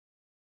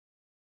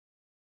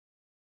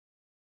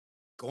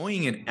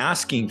going and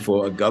asking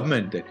for a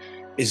government that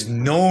is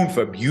known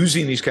for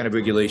abusing these kind of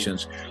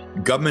regulations,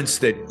 governments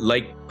that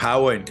like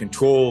power and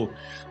control,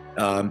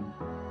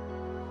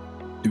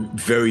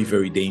 very,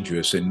 very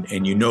dangerous.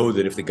 And you know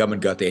that if the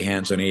government got their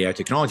hands on AI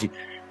technology,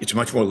 it's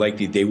much more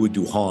likely they would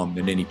do harm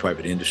than any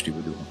private industry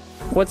would do harm.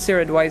 What's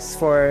your advice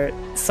for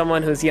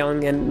someone who's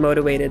young and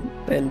motivated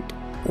and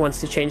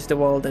wants to change the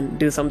world and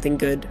do something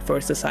good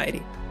for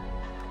society?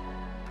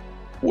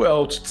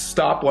 Well,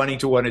 stop wanting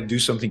to do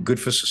something good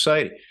for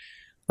society.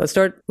 Let's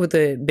start with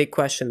a big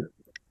question.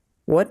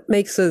 What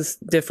makes us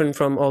different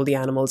from all the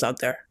animals out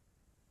there?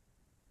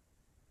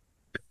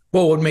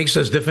 Well, what makes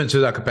us different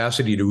is our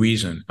capacity to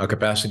reason, our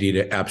capacity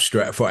to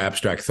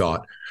abstract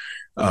thought.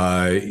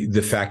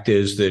 The fact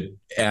is that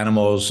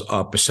animals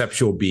are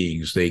perceptual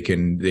beings. They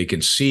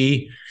can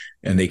see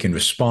and they can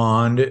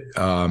respond,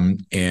 but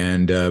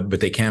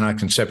they cannot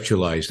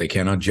conceptualize. They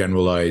cannot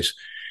generalize.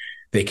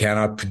 They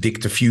cannot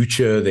predict the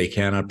future. They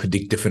cannot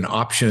predict different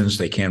options.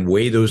 They can't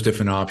weigh those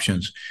different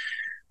options.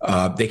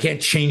 They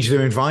can't change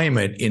their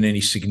environment in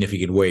any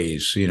significant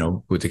ways,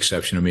 with the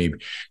exception of maybe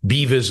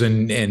beavers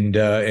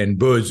and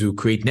birds who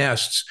create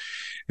nests.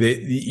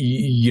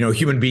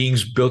 Human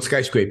beings build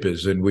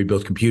skyscrapers and we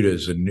build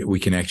computers and we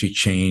can actually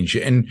change.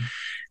 And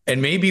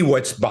maybe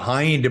what's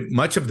behind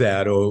much of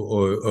that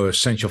or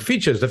essential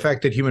feature is the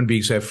fact that human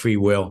beings have free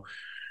will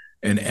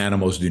and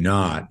animals do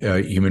not.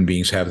 Human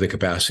beings have the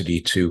capacity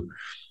to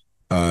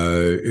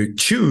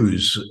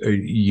choose,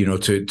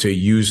 to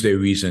use their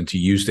reason, to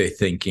use their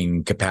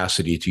thinking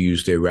capacity, to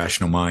use their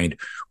rational mind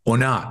or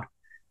not.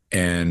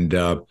 And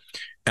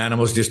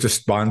animals just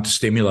respond to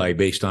stimuli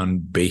based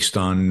on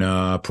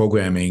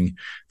programming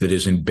that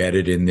is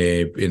embedded in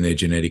their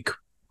genetic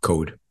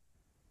code.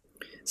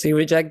 So you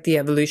reject the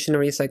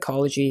evolutionary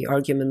psychology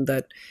argument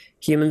that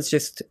humans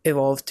just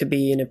evolved to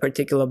be in a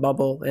particular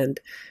bubble and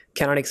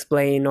cannot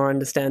explain or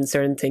understand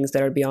certain things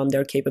that are beyond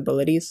their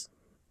capabilities?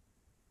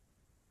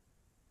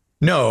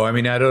 No, I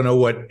mean, I don't know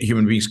what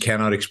human beings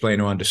cannot explain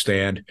or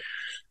understand.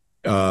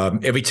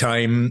 Every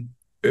time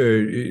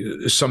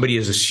somebody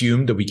has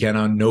assumed that we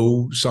cannot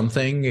know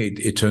something,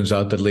 it turns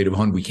out that later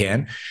on we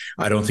can.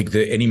 I don't think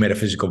there are any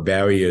metaphysical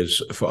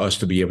barriers for us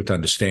to be able to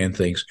understand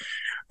things.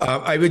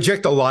 I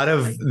reject a lot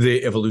of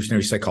the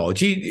evolutionary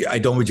psychology. I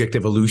don't reject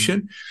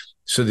evolution.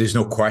 So there's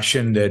no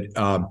question that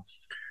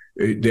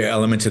there are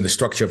elements in the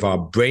structure of our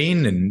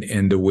brain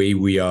and the way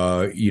we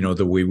are,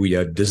 the way we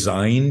are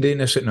designed,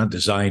 not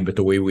designed, but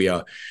the way we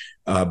are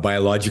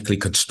biologically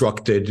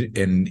constructed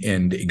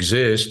and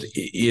exist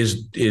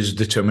is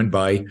determined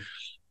by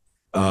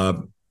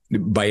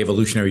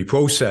evolutionary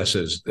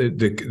processes.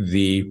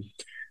 The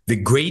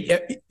great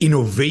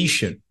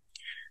innovation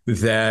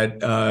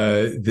that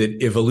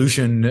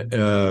evolution,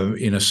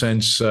 in a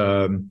sense,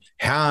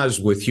 has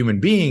with human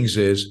beings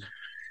is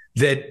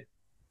that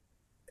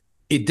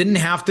it didn't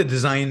have to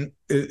design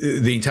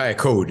the entire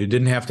code. It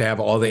didn't have to have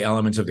all the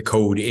elements of the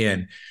code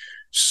in.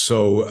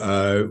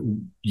 So,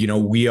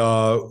 we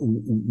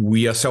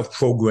are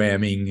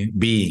self-programming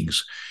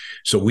beings.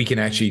 So we can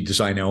actually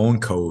design our own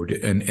code.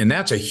 And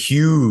that's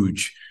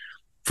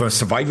from a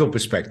survival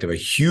perspective, a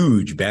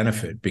huge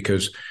benefit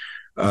because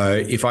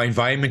if our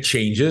environment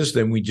changes,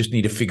 then we just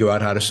need to figure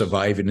out how to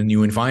survive in a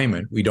new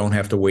environment. We don't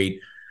have to wait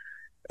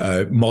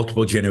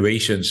multiple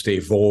generations to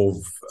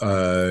evolve,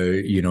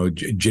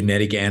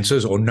 genetic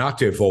answers or not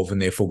to evolve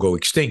and therefore go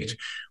extinct.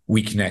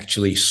 We can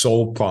actually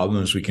solve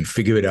problems. We can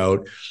figure it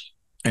out,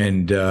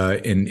 and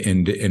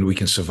we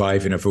can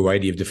survive in a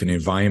variety of different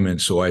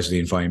environments. So as the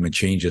environment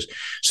changes,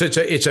 so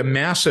it's a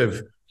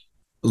massive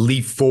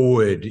leap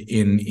forward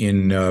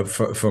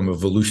from an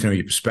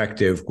evolutionary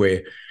perspective,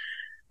 where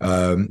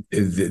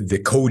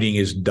the coding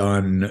is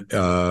done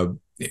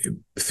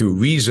through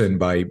reason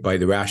by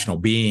the rational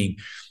being.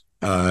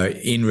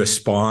 In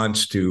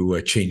response to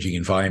a changing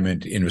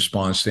environment, in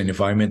response to an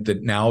environment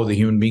that now the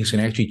human beings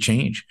can actually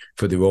change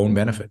for their own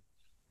benefit.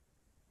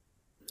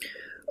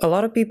 A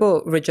lot of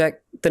people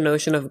reject the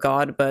notion of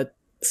God, but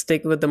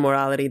stick with the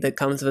morality that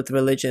comes with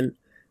religion.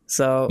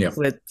 So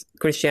With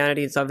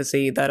Christianity, it's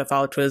obviously that of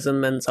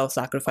altruism and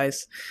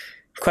self-sacrifice.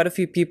 Quite a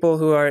few people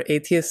who are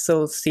atheists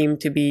still seem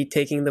to be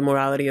taking the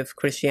morality of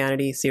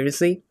Christianity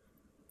seriously.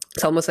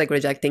 It's almost like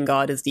rejecting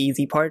God is the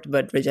easy part,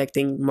 but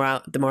rejecting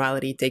the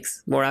morality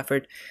takes more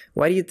effort.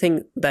 Why do you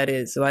think that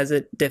is? Why is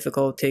it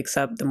difficult to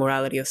accept the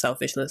morality of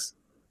selfishness?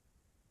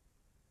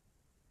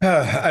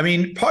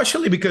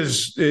 Partially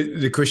because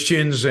the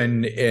Christians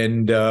and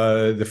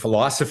the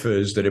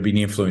philosophers that have been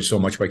influenced so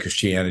much by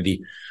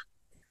Christianity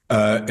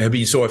have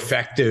been so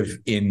effective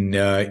in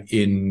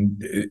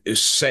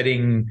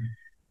setting,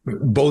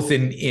 both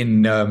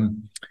in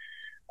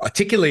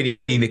articulating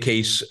the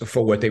case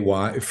for what they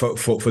want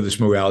for this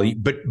morality,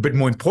 but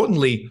more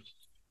importantly,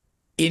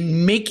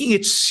 in making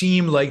it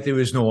seem like there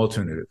is no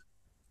alternative,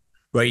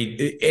 right?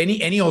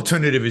 Any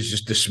alternative is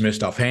just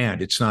dismissed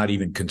offhand. It's not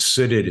even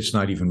considered. It's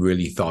not even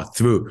really thought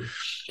through.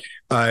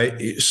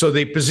 So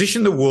they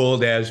position the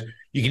world as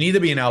you can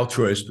either be an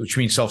altruist, which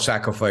means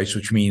self-sacrifice,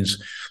 which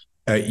means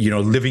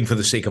living for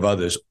the sake of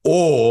others,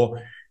 or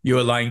you're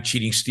a lying,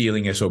 cheating,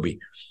 stealing SOB.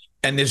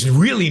 And there's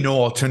really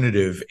no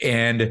alternative.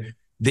 And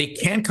they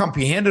can't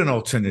comprehend an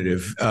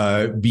alternative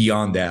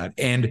beyond that.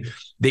 And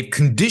they've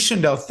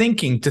conditioned our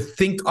thinking to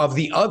think of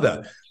the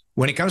other.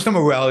 When it comes to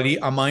morality,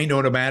 our mind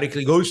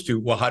automatically goes to,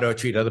 well, how do I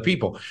treat other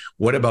people?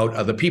 What about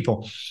other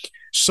people?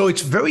 So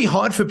it's very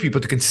hard for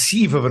people to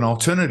conceive of an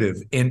alternative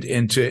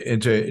and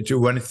to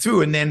run it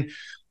through. And then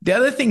the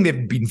other thing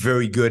they've been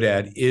very good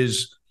at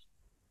is,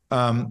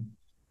 in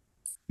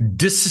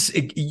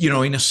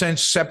a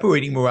sense,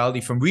 separating morality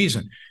from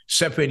reason,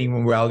 separating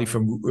morality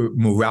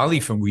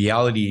from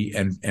reality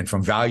and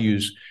from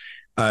values,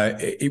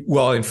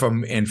 and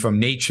from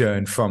nature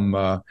and from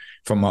our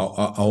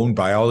own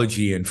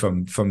biology and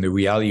from the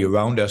reality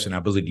around us and our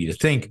ability to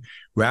think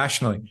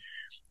rationally.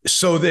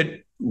 So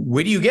that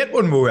where do you get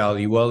one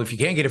morality? Well, if you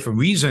can't get it from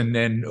reason,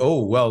 then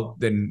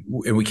and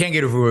we can't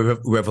get it from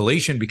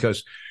revelation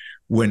because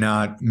we're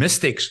not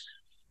mystics.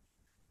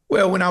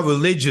 Well, we're not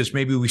religious.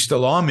 Maybe we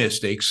still are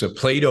mystics.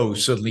 Plato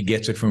certainly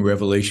gets it from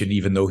revelation,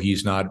 even though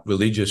he's not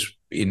religious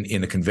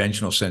in a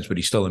conventional sense, but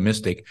he's still a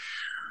mystic.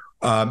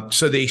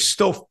 So they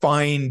still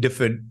find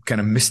different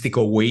kind of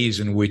mystical ways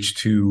in which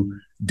to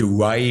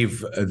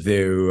derive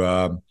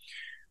their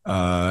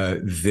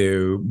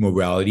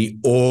morality,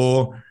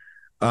 or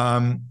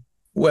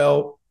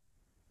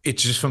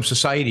it's just from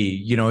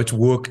society. It's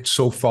worked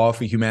so far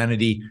for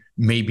humanity.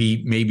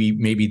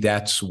 Maybe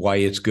that's why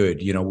it's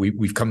good.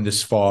 We've come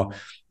this far.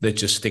 Let's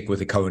just stick with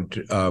the current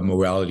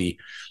morality,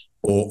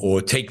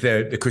 or take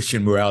the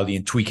Christian morality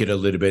and tweak it a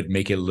little bit,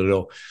 make it a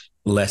little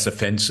less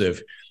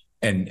offensive,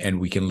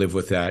 and we can live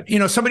with that.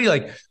 Somebody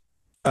like,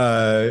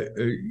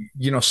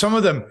 some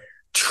of them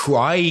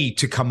try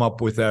to come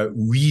up with a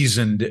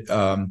reasoned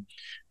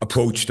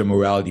approach to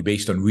morality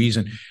based on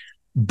reason,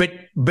 but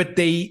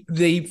they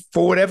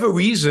for whatever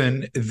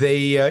reason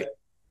they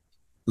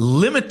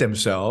limit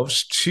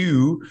themselves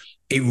to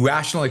a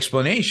rational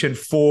explanation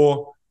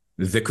for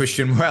the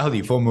Christian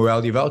morality, for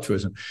morality of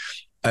altruism.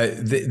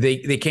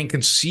 They can't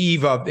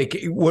conceive of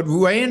what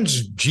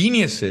Rand's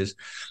genius is,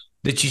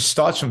 that she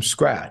starts from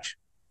scratch.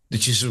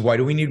 That she says, why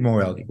do we need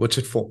morality? What's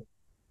it for?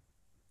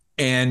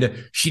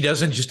 And she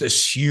doesn't just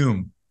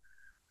assume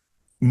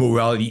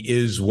morality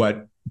is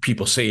what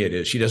people say it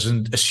is. She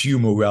doesn't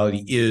assume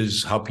morality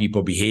is how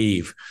people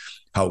behave,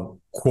 how,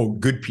 quote,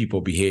 good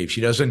people behave.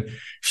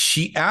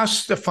 She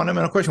asks the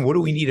fundamental question, what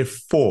do we need it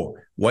for?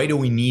 Why do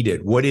we need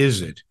it? What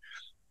is it?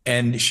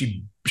 And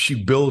she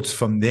builds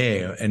from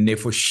there. And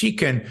therefore she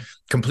can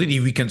completely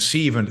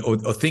reconceive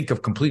or think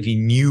of completely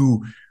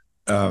new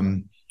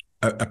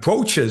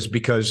approaches,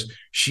 because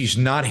she's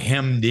not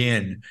hemmed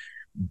in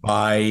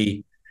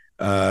by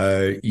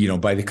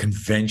the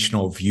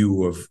conventional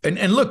view of,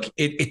 and look,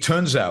 it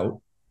turns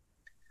out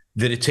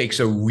that it takes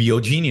a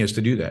real genius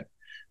to do that,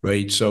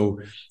 right?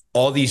 So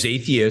all these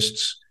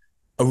atheists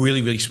are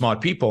really, really smart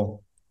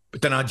people,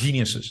 but they're not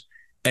geniuses.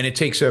 And it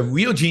takes a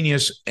real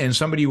genius and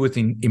somebody with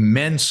an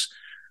immense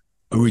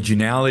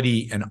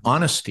originality and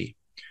honesty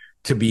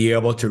to be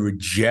able to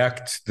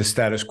reject the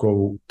status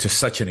quo to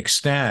such an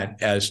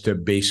extent as to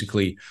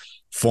basically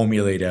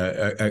formulate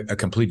a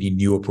completely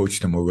new approach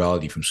to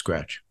morality from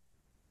scratch.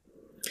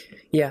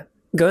 Yeah.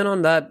 Going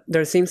on that,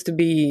 there seems to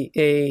be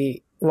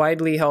a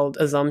widely held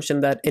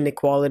assumption that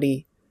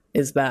inequality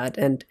is bad.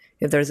 And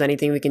if there's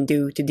anything we can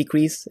do to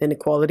decrease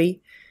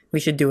inequality, we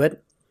should do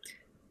it.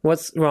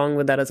 What's wrong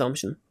with that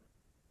assumption?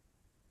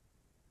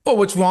 Well,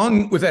 what's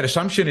wrong with that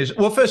assumption is,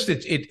 well, first,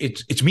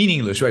 it's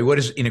meaningless, right? What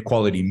does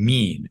inequality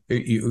mean? Do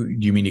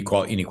you mean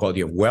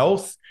inequality of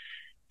wealth,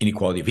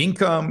 inequality of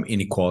income,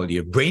 inequality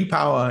of brain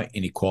power,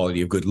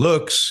 inequality of good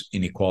looks,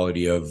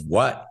 inequality of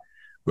what,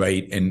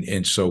 right?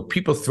 And so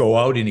people throw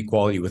out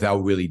inequality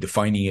without really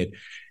defining it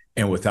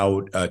and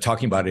without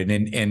talking about it.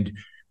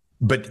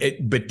 But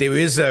there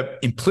is an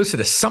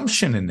implicit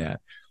assumption in that,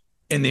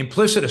 and the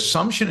implicit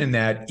assumption in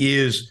that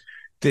is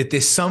that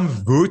there's some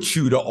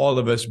virtue to all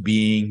of us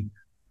being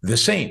the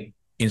same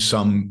in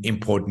some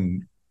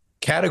important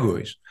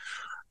categories.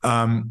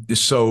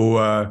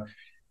 That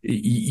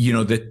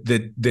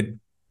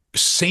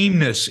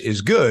sameness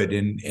is good,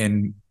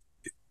 and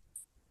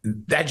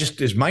that just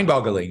is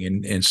mind-boggling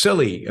and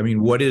silly. I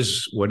mean, what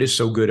is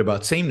so good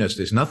about sameness?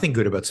 There's nothing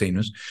good about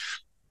sameness.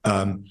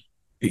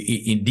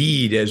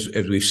 Indeed, as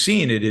we've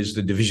seen, it is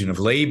the division of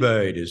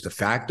labor. It is the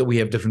fact that we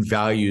have different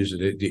values.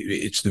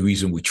 It's the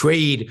reason we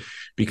trade,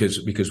 because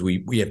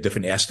we have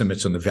different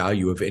estimates on the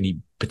value of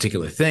any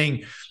particular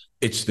thing.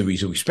 It's the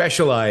reason we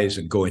specialize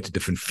and go into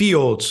different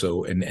fields.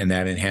 So and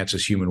that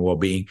enhances human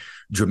well-being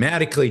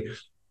dramatically.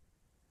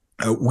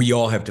 We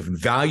all have different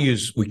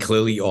values. We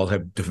clearly all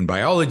have different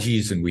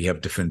biologies, and we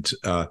have different,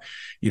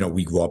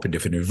 we grow up in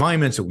different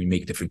environments and we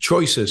make different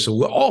choices. So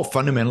we're all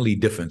fundamentally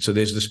different. So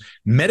there's this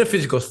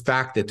metaphysical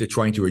fact that they're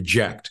trying to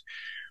reject,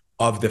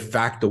 of the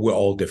fact that we're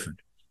all different.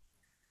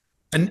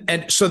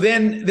 And so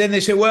then they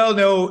say, well,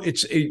 no,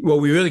 what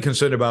we're really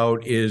concerned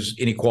about is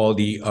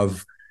inequality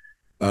of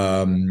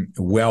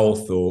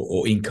wealth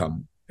or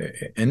income.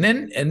 And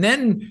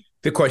then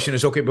the question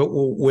is, okay, but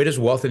where does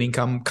wealth and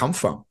income come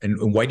from,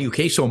 and why do you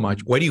care so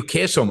much? Why do you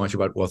care so much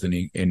about wealth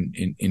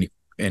and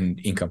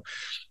income?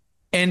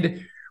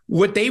 And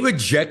what they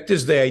reject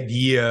is the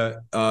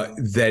idea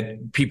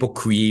that people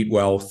create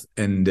wealth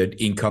and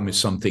that income is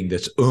something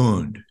that's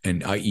earned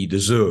and, i.e.,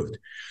 deserved.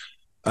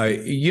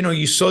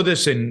 You saw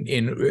this in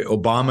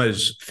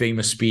Obama's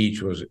famous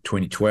speech, was it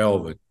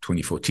 2012 or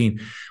 2014,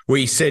 where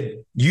he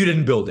said, you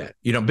didn't build that.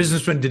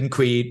 Businessmen didn't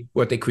create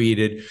what they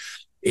created.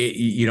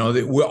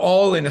 We're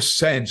all, in a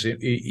sense,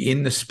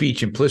 in the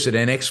speech, implicit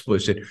and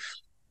explicit,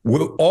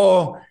 we're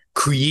all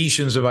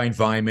creations of our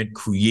environment,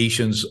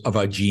 creations of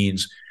our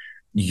genes.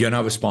 You're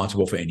not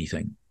responsible for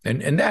anything.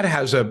 And that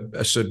has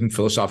a certain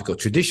philosophical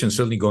tradition,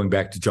 certainly going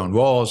back to John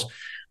Rawls,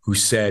 who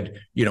said,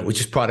 we're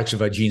just products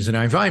of our genes and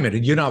our environment,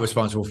 and you're not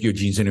responsible for your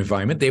genes and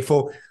environment.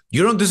 Therefore,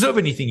 you don't deserve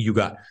anything you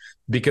got,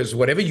 because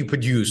whatever you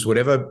produce,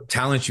 whatever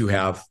talents you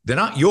have, they're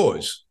not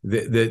yours.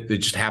 They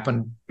just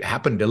happen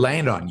to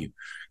land on you.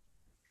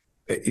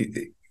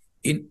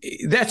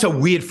 That's a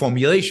weird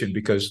formulation,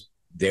 because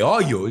they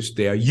are yours,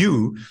 they are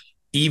you,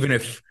 even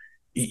if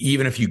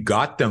you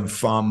got them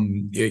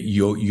from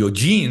your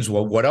genes.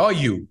 Well, what are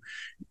you?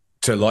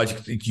 To a large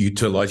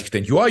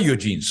extent, you are your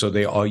genes, so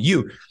they are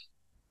you.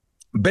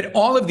 But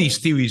all of these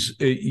theories,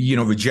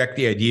 reject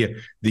the idea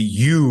that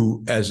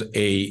you, as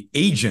a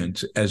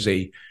agent,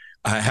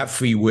 have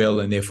free will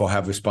and therefore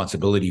have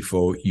responsibility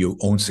for your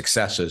own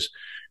successes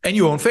and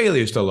your own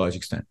failures to a large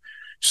extent.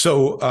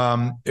 So,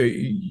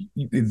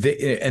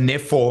 and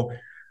therefore,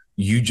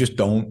 you just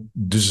don't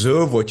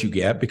deserve what you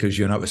get because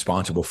you're not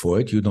responsible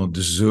for it. You don't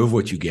deserve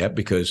what you get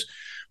because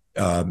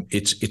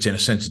it's in a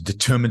sense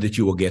determined that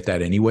you will get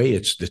that anyway.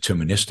 It's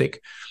deterministic.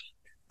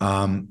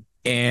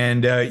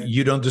 And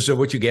you don't deserve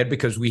what you get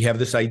because we have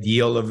this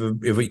ideal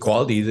of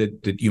equality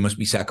that you must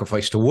be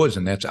sacrificed towards,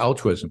 and that's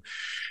altruism.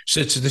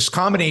 So it's this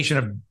combination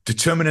of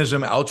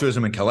determinism,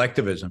 altruism, and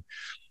collectivism,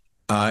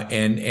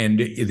 and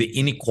the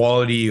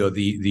inequality or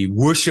the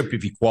worship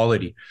of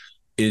equality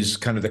is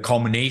kind of the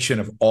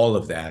culmination of all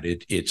of that.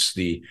 It's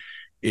the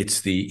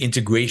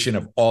integration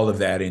of all of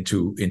that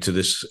into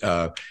this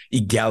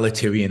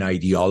egalitarian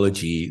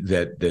ideology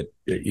that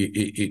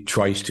it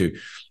tries to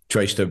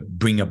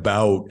bring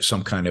about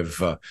some kind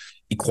of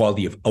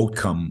equality of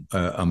outcome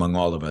among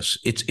all of us.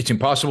 It's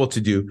impossible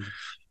to do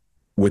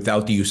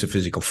without the use of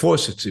physical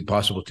force. It's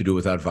impossible to do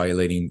without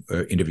violating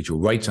individual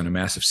rights on a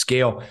massive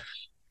scale.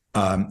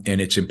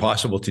 And it's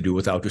impossible to do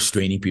without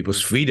restraining people's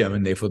freedom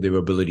and therefore their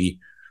ability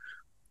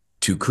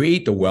to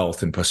create the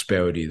wealth and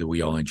prosperity that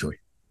we all enjoy.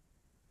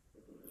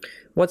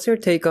 What's your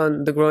take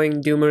on the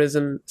growing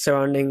doomerism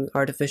surrounding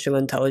artificial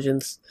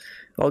intelligence?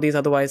 All these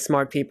otherwise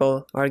smart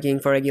people arguing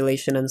for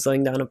regulation and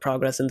slowing down of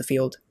progress in the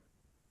field.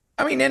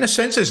 I mean, in a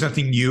sense, there's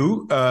nothing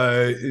new.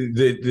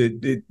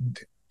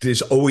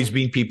 There's always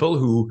been people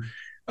who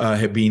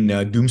have been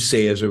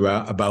doomsayers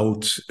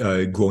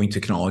about growing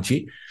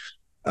technology.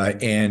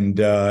 And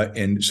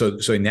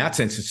so in that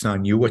sense, it's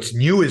not new. What's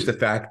new is the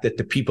fact that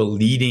the people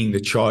leading the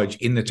charge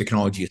in the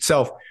technology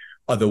itself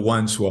are the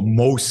ones who are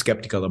most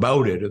skeptical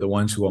about it, are the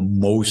ones who are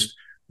most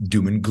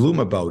doom and gloom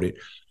about it.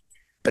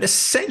 But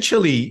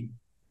essentially,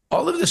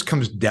 all of this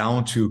comes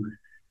down to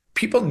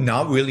people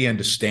not really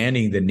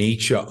understanding the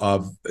nature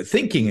of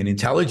thinking and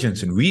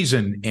intelligence and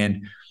reason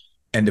and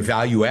the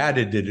value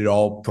added that it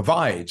all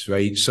provides,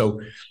 right?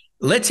 So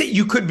let's say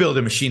you could build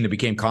a machine that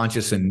became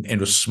conscious and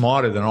was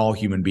smarter than all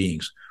human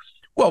beings.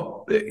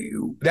 Well,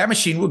 that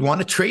machine would want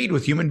to trade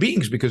with human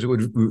beings because it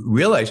would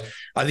realize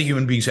other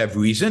human beings have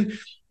reason.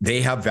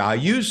 They have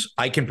values.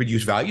 I can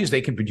produce values.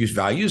 They can produce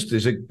values.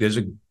 There's a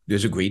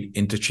great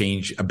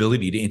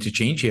ability to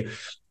interchange here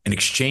and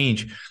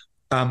exchange.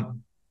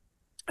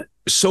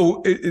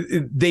 So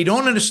they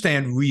don't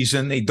understand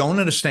reason. They don't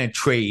understand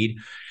trade.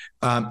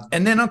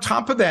 And then on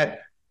top of that,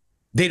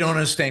 they don't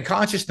understand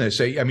consciousness.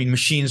 I mean,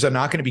 machines are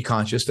not going to be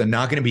conscious. They're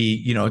not going to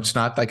be, it's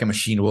not like a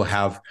machine will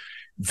have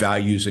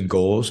values and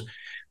goals.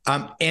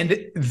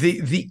 And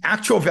the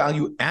actual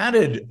value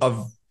added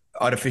of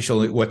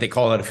what they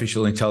call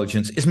artificial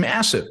intelligence is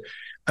massive.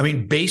 I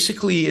mean,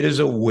 basically, it is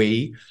a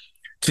way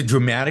to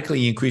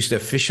dramatically increase the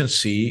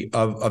efficiency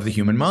of the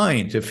human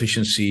mind,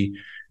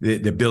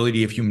 the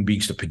ability of human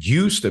beings to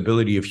produce, the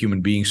ability of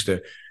human beings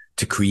to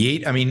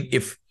create. I mean,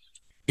 if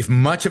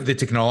much of the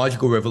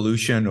technological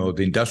revolution or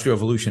the industrial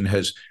revolution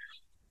has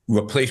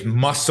replaced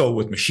muscle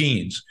with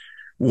machines,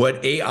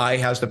 what AI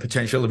has the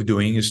potential of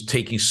doing is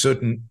taking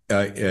certain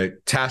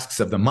tasks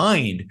of the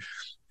mind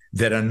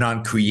that are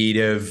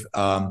non-creative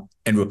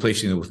and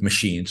replacing them with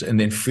machines, and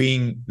then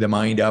freeing the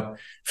mind up,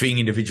 freeing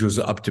individuals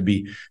up to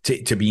be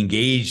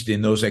engaged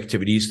in those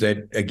activities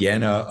that,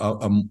 again,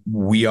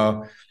 we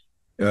are,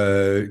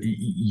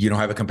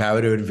 have a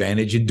comparative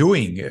advantage in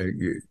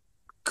doing.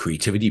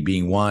 Creativity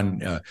being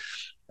one,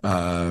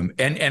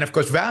 and of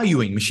course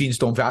valuing. Machines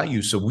don't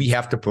value, so we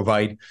have to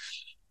provide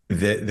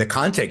the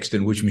context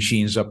in which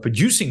machines are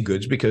producing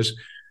goods, because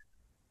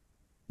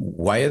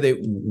why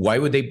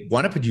would they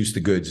want to produce the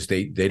goods?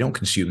 They don't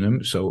consume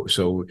them.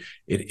 So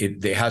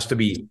they have to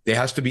be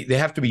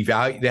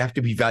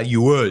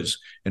valuers,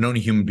 and only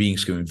human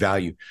beings can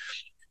value.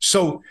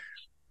 So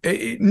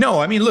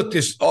no, I mean, look,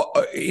 there's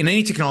in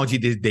any technology,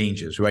 there's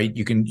dangers, right?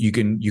 You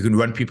can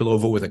run people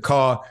over with a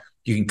car,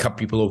 you can cut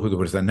people over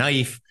with a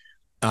knife,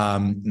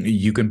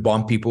 you can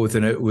bomb people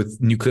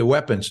with nuclear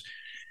weapons.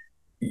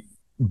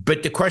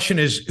 But the question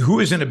is, who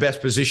is in the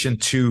best position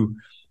to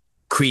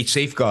create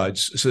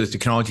safeguards so that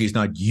technology is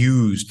not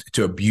used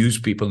to abuse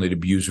people and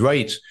abuse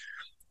rights?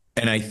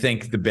 And I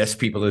think the best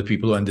people are the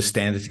people who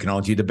understand the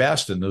technology the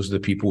best, and those are the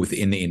people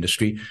within the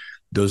industry.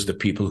 Those are the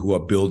people who are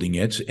building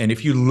it. And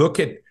if you look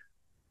at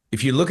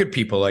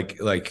people like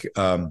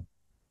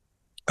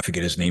I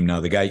forget his name now,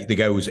 the guy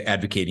who was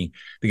advocating,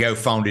 the guy who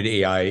founded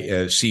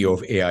AI, CEO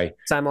of AI,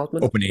 Sam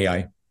Altman.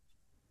 OpenAI.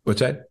 What's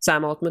that?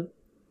 Sam Altman.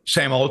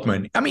 Sam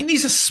Altman. I mean,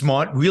 these are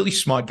smart, really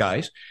smart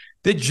guys.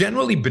 They're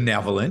generally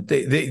benevolent.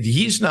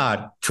 He's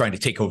not trying to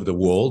take over the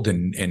world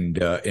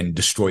and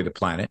destroy the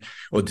planet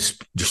or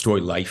destroy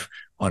life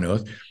on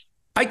Earth.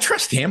 I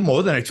trust him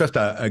more than I trust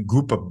a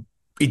group of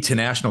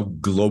international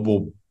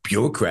global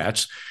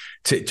bureaucrats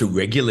to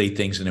regulate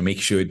things and to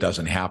make sure it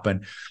doesn't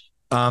happen.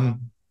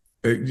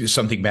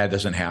 Something bad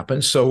doesn't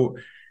happen. So,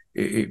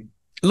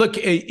 look,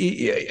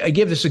 I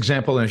gave this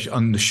example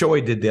on the show I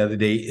did the other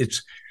day.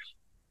 It's,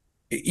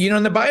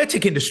 in the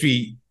biotech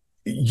industry,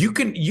 you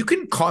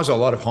can cause a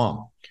lot of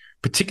harm,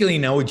 particularly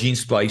now with gene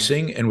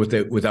splicing and with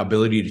our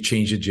ability to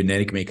change the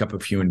genetic makeup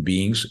of human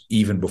beings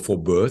even before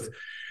birth.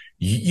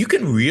 You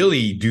can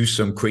really do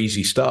some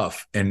crazy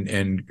stuff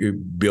and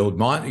build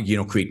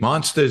create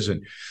monsters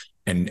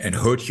and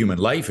hurt human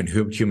life and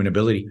hurt human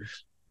ability.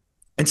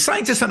 And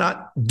scientists are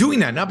not doing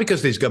that, not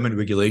because there's government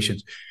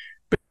regulations,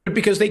 but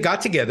because they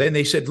got together and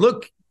they said,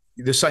 look,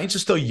 the science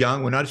is still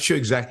young. We're not sure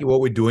exactly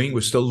what we're doing.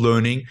 We're still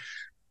learning.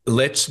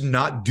 Let's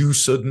not do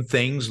certain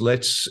things.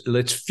 Let's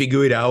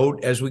figure it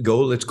out as we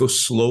go. Let's go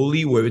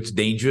slowly where it's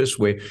dangerous,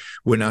 where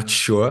we're not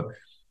sure.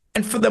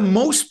 And for the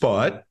most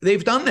part,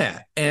 they've done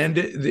that. And,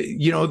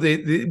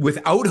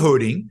 without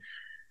hurting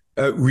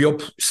real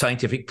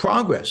scientific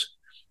progress.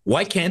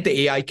 Why can't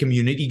the AI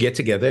community get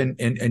together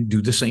and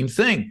do the same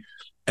thing?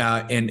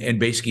 And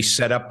basically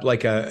set up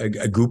like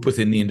a group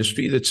within the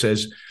industry that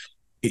says,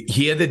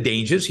 here are the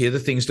dangers, here are the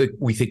things that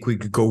we think we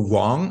could go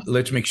wrong.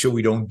 Let's make sure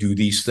we don't do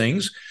these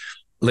things.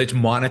 Let's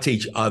monitor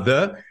each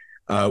other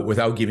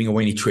without giving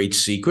away any trade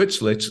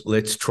secrets.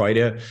 Let's try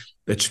to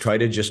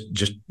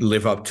just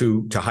live up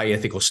to high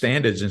ethical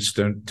standards in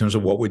terms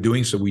of what we're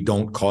doing, so we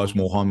don't cause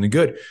more harm than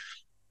good.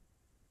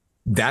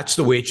 That's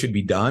the way it should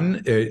be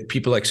done.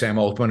 People like Sam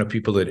Altman are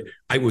people that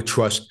I would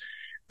trust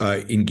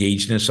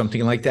engaged in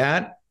something like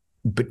that.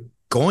 But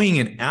going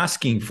and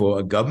asking for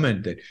a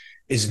government that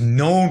is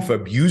known for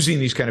abusing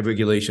these kind of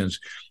regulations,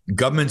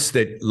 governments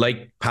that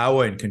like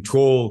power and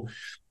control,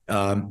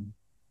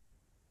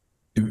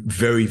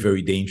 very,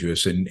 very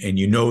dangerous. And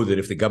that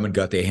if the government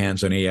got their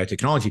hands on AI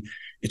technology,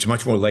 it's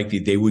much more likely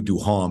they would do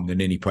harm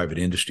than any private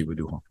industry would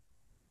do harm.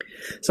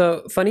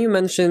 So funny you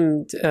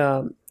mentioned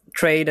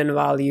trade and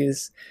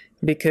values,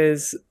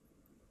 because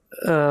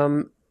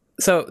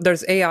so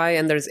there's AI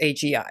and there's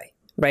AGI,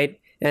 right?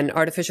 And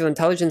artificial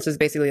intelligence is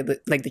basically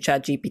like the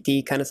chat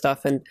GPT kind of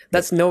stuff. And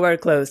that's nowhere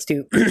close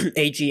to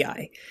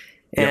AGI.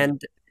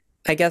 And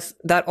I guess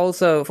that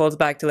also falls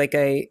back to like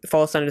a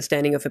false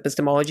understanding of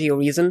epistemology or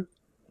reason,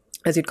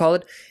 as you'd call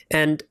it.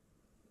 And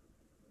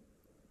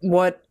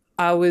my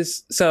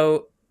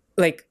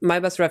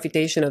best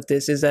refutation of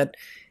this is that,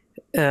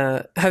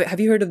 have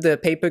you heard of the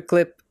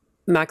paperclip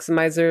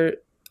maximizer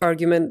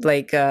argument?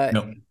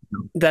 No.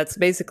 That's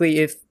basically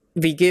if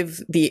we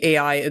give the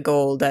AI a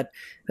goal that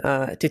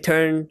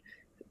to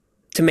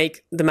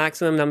make the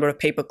maximum number of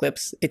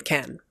paperclips it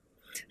can,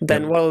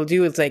 then what it'll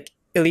do is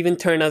it'll even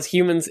turn us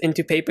humans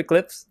into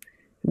paperclips,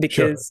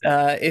 because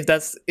if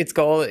that's its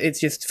goal, it's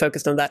just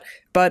focused on that.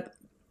 But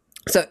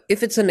so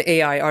if it's an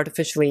AI,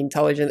 artificially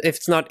intelligent, if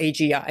it's not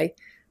AGI,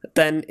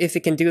 then if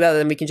it can do that,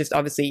 then we can just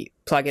obviously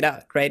plug it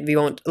out, right? We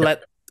won't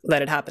let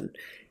it happen.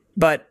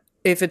 But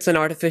if it's an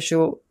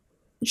artificial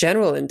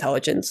general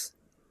intelligence,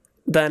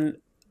 then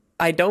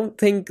I don't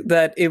think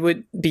that it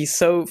would be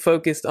so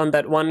focused on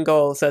that one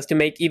goal so as to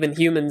make even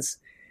humans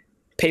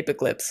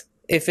paperclips.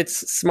 If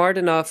it's smart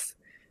enough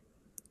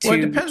to... Well,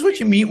 it depends what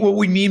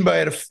we mean by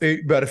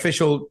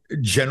artificial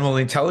general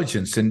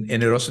intelligence. And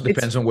it also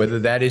depends on whether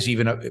that is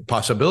even a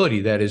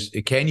possibility. That is,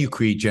 can you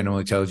create general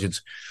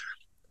intelligence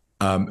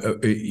from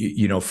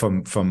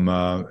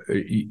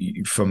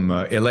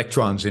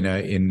electrons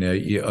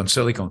on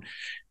silicon?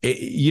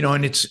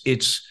 And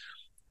it's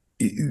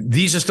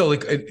these are still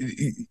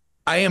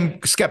I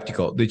am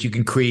skeptical that you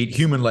can create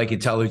human-like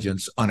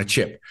intelligence on a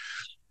chip.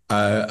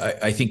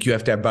 I think you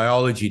have to have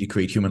biology to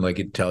create human-like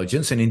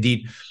intelligence. And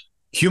indeed,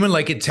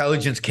 human-like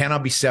intelligence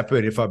cannot be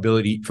separated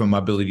from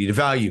ability to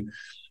value.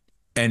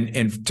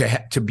 And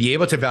to be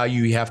able to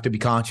value, you have to be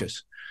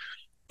conscious.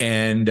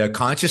 And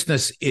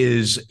consciousness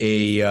is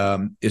a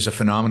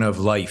phenomenon of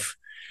life.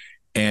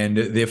 And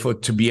therefore,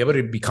 to be able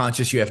to be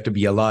conscious, you have to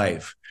be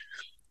alive.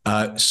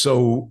 And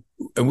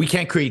we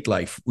can't create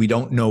life. We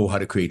don't know how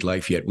to create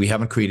life yet. We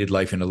haven't created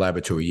life in a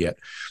laboratory yet.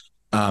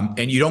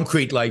 And you don't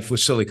create life with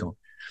silicon.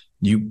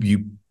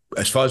 You,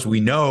 as far as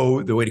we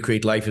know, the way to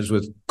create life is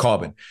with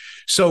carbon.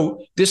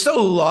 So there's still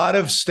a lot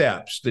of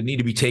steps that need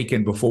to be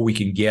taken before we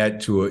can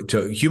get to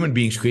human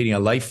beings creating a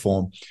life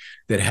form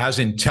that has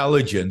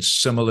intelligence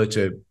similar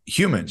to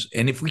humans.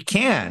 And if we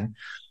can,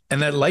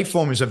 and that life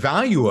form is a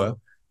valuer,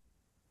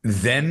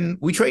 then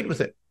we trade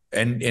with it.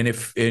 And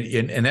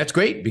that's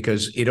great,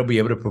 because it'll be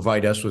able to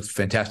provide us with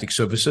fantastic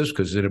services,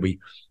 because it'll be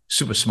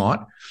super smart,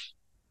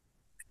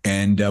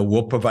 and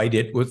we'll provide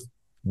it with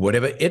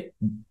whatever it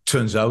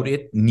turns out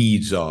it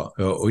needs are,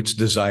 or its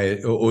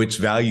desire, or its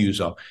values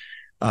are.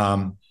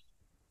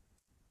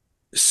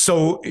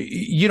 So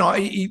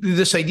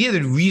this idea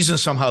that reason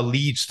somehow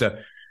leads to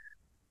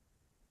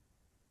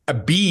a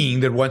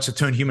being that wants to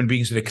turn human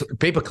beings into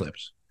paper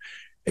clips.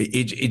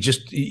 It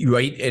just,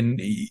 right? And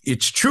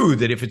it's true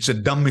that if it's a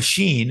dumb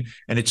machine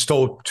and it's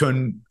told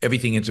turn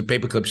everything into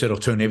paper clips, it'll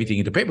turn everything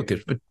into paper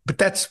clips. But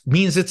that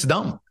means it's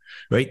dumb,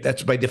 right?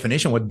 That's by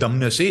definition what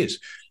dumbness is.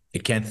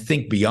 It can't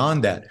think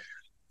beyond that.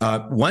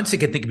 Once it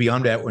can think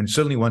beyond that, and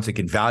certainly once it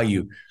can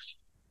value,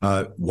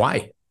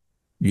 why?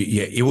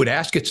 It would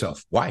ask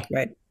itself, why?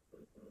 Right.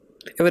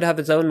 It would have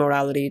its own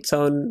morality, its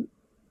own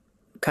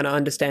kind of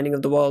understanding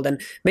of the world. And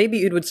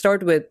maybe it would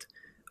start with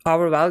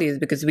our values,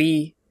 because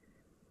we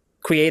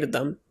created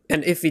them.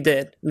 And if we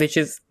did, which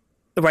is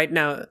right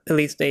now at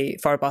least a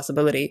far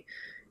possibility,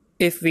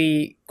 if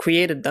we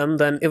created them,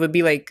 then it would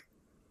be like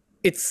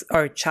it's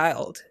our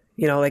child,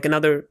 like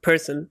another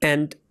person,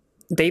 and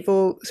they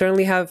will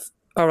certainly have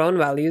our own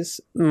values,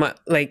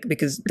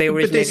 because they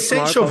originated. But the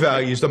essential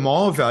values, the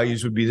moral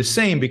values, would be the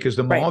same, because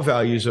the moral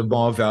values are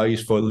moral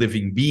values for a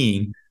living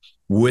being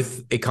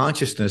with a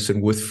consciousness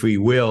and with free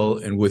will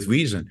and with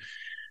reason.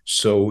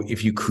 So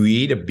if you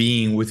create a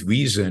being with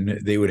reason,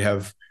 they would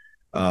have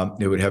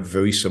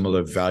very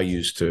similar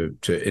values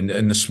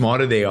and the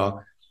smarter they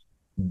are,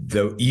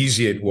 the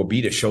easier it will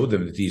be to show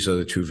them that these are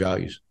the true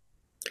values.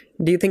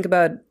 Do you think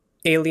about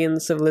alien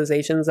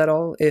civilizations at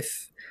all?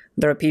 If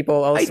there are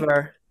people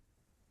elsewhere?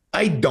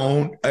 I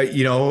don't. I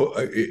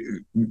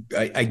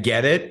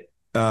get it.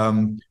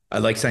 I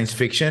like science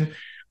fiction.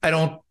 I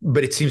don't,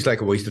 but it seems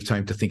like a waste of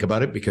time to think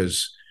about it,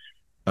 because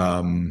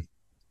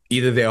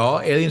either there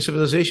are alien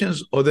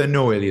civilizations or there are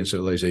no alien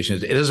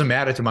civilizations. It doesn't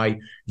matter to my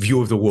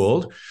view of the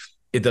world.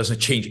 It doesn't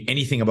change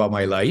anything about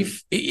my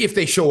life. If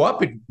they show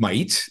up, it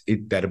might.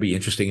 That'll be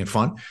interesting and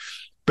fun.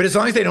 But as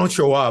long as they don't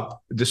show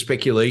up, the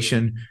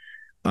speculation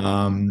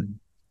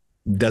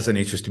doesn't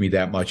interest me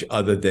that much,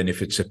 other than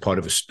if it's a part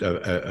of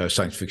a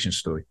science fiction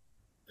story.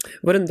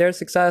 Wouldn't their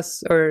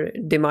success or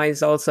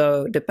demise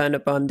also depend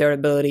upon their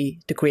ability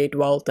to create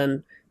wealth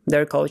and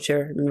their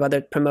culture, and whether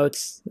it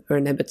promotes or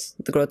inhibits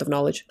the growth of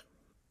knowledge?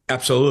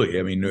 Absolutely.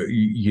 I mean,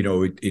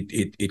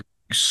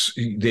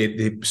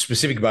 the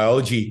specific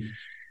biology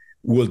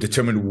will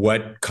determine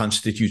what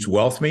constitutes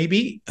wealth,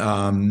 maybe.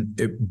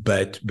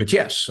 But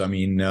yes, I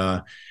mean,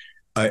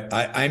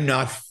 I'm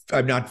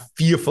not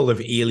fearful of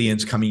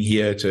aliens coming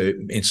here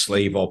to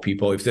enslave all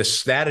people. If they're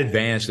that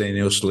advanced, they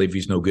know slavery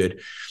is no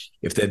good.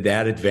 If they're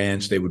that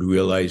advanced, they would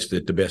realize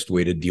that the best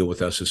way to deal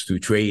with us is through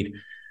trade.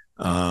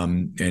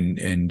 And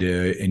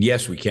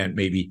yes, we can't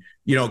maybe,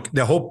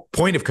 the whole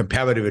point of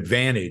comparative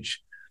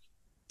advantage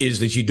is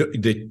that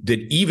that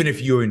even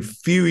if you're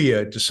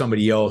inferior to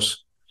somebody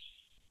else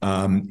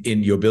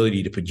in your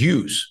ability to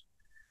produce,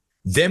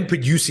 them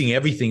producing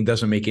everything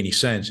doesn't make any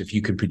sense if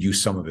you can produce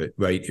some of it,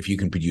 right? If you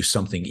can produce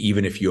something,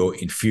 even if you're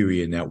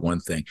inferior in that one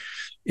thing,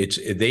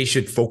 they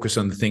should focus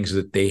on the things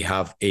that they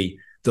have the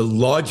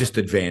largest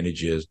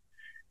advantages,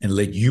 and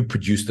let you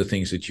produce the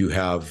things that you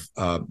have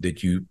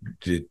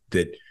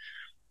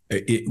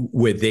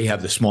where they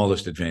have the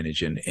smallest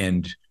advantage,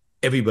 and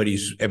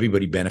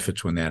everybody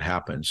benefits when that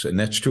happens. And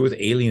that's true with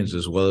aliens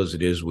as well as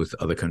it is with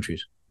other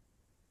countries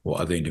or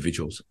other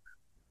individuals.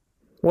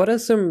 What are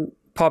some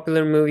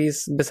popular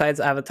movies besides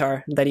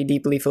Avatar that you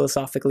deeply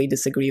philosophically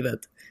disagree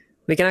with?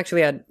 We can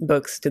actually add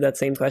books to that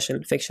same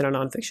question, fiction or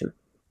nonfiction.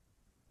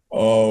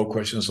 Oh,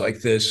 questions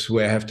like this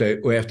where I have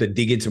to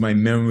dig into my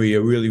memory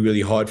are really, really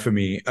hard for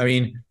me. I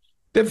mean,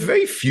 there are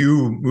very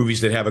few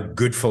movies that have a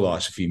good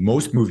philosophy.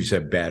 Most movies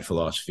have bad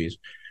philosophies.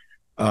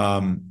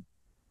 Think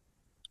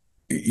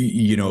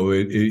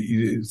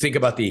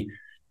about the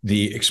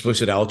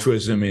explicit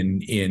altruism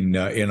in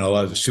a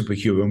lot of the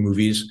superhero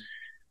movies.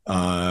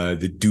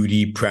 The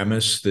duty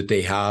premise that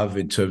they have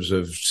in terms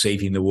of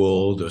saving the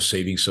world or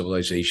saving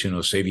civilization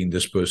or saving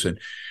this person.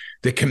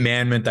 The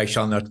commandment, "I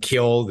shall not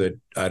kill," that,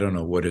 I don't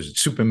know, what is it,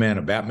 Superman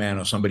or Batman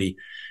or somebody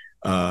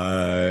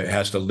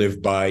has to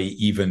live by,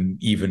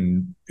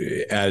 even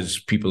as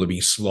people are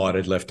being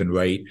slaughtered left and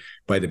right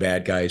by the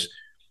bad guys.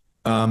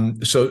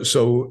 Most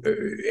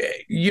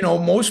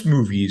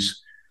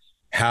movies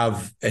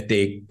have at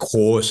their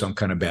core some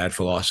kind of bad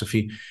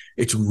philosophy.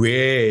 It's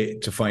rare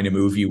to find a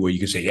movie where you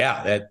can say,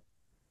 yeah, that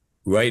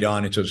right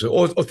on in terms of,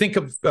 or think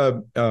of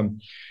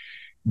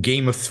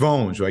Game of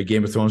Thrones, right?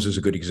 Game of Thrones is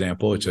a good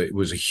example. It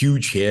was a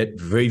huge hit,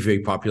 very, very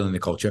popular in the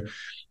culture.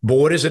 But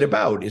what is it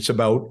about? It's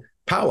about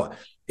power.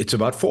 It's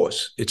about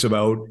force. It's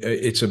not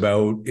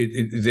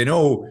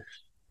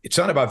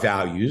about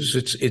values.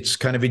 It's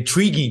kind of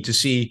intriguing to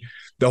see.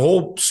 The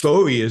whole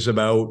story is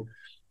about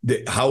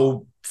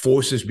how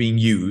force is being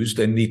used,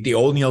 and the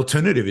only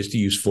alternative is to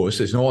use force.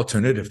 There's no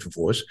alternative to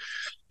force.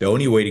 The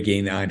only way to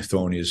gain the Iron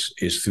Throne is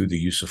through the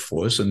use of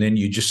force, and then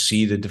you just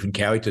see the different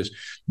characters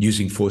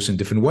using force in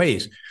different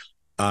ways.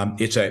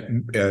 It's a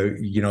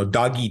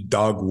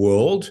dog-eat-dog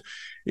world.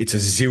 It's a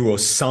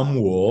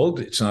zero-sum world.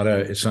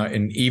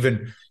 And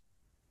even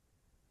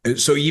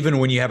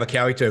when you have a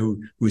character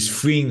who is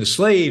freeing the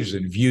slaves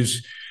and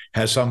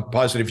has some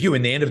positive view,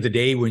 in the end of the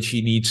day, when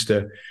she needs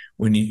to,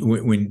 when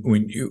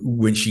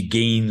she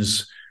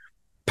gains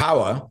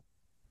power,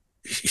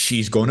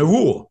 she's going to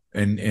rule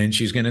and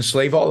she's going to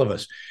enslave all of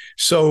us.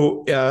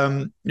 So,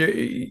 but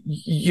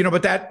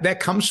that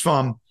comes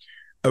from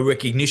a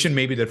recognition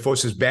maybe that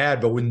force is bad,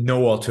 but with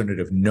no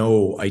alternative,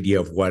 no idea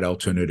of what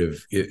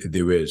alternative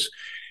there is.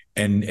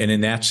 And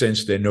in that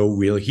sense, there are no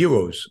real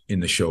heroes in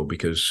the show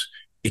because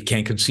it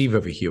can't conceive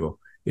of a hero.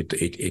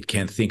 It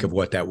can't think of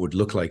what that would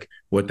look like,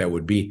 what that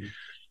would be.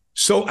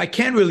 So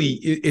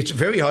it's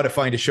very hard to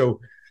find a show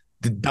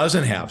that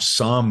doesn't have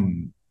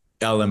some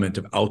element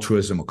of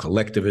altruism or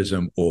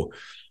collectivism or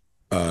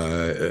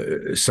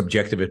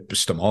subjective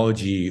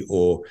epistemology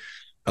or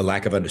a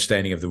lack of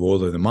understanding of the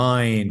role of the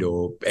mind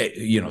or,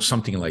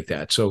 something like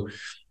that. So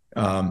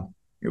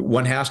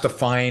one has to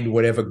find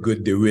whatever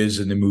good there is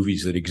in the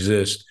movies that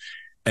exist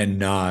and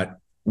not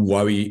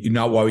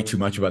worry too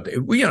much about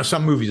it.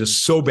 Some movies are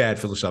so bad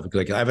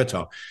philosophically, like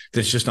Avatar, that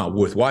it's just not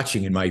worth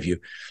watching, in my view.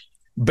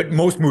 But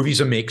most movies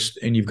are mixed,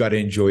 and you've got to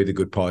enjoy the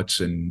good parts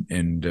and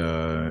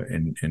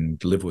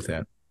live with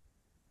that.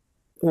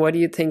 What do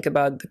you think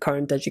about the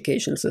current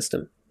education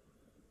system?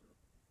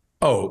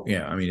 Oh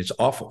yeah, I mean it's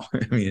awful.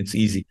 I mean it's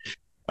easy.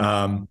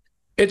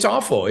 It's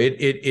awful.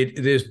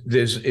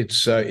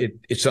 It's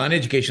not an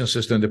educational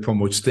system that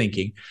promotes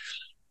thinking.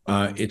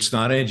 It's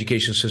not an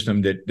education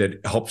system that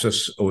helps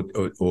us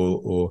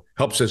or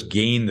helps us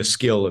gain the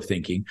skill of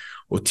thinking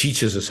or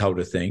teaches us how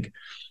to think.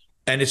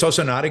 And it's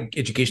also not an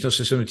educational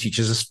system that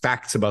teaches us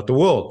facts about the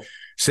world.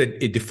 So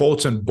it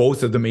defaults on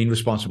both of the main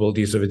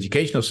responsibilities of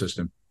educational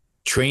system: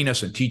 train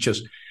us and teach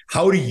us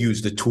how to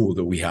use the tool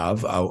that we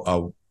have,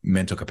 our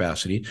mental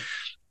capacity,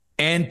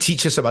 and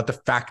teach us about the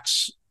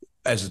facts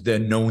as they're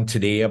known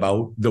today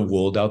about the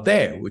world out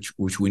there,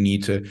 which we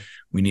need to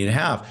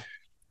have.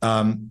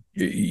 The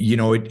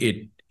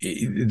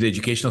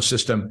educational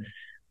system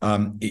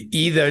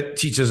either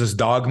teaches us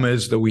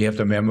dogmas that we have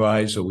to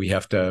memorize or we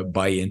have to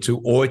buy into,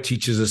 or it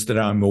teaches us that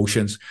our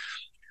emotions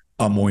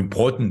are more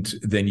important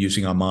than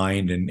using our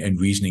mind and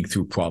reasoning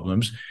through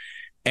problems.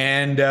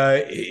 And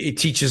it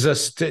teaches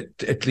us,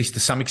 at least to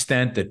some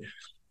extent, that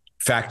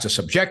facts are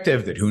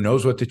subjective, that who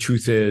knows what the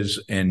truth is,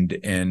 and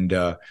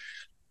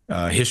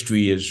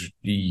history is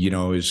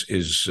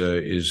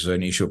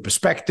an issue of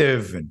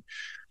perspective,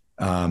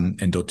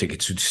 and don't take it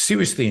too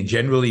seriously, and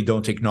generally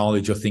don't take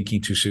knowledge or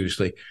thinking too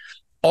seriously.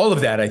 All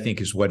of that, I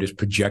think, is what is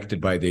projected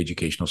by the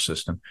educational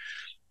system,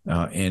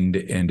 and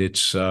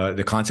it's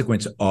the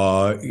consequence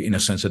are, in a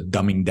sense, a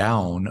dumbing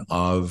down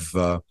of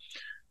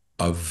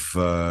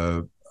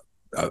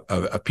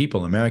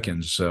people,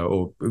 Americans,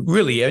 or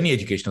really any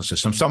educational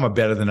system. Some are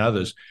better than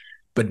others,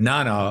 but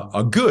none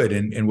are good.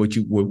 And what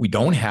we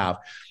don't have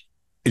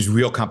is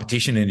real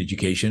competition in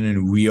education and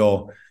a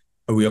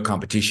real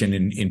competition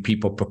in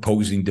people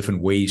proposing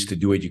different ways to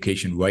do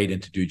education right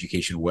and to do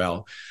education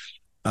well.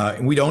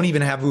 And we don't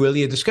even have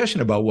really a discussion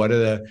about what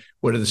are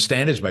the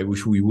standards by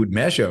which we would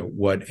measure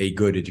what a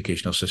good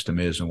educational system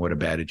is and what a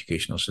bad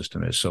educational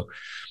system is. So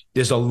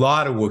there's a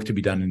lot of work to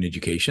be done in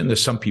education.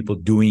 There's some people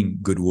doing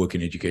good work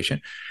in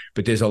education,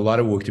 but there's a lot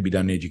of work to be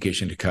done in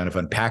education to kind of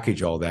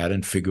unpackage all that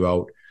and figure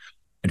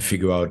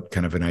out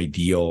kind of an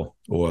ideal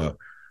or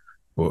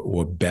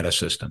better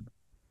system.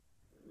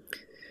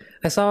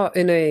 I saw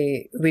in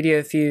a video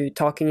of you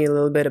talking a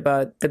little bit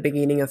about The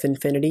Beginning of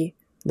Infinity,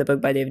 the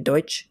book by David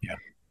Deutsch. Yeah.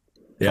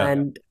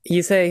 And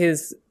you say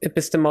his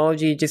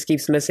epistemology just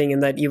keeps missing,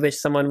 and that you wish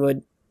someone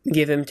would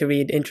give him to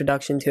read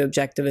Introduction to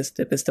Objectivist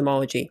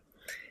Epistemology.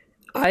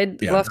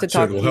 I'd love to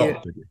talk to you.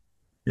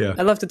 Yeah.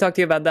 I'd love to talk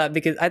to you about that,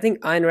 because I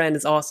think Ayn Rand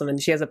is awesome,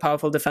 and she has a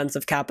powerful defense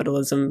of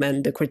capitalism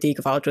and the critique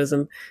of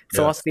altruism.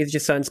 Philosophy is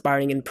just so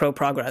inspiring and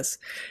pro-progress.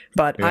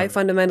 But I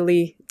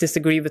fundamentally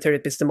disagree with her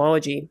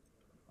epistemology.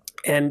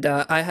 And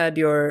I had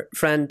your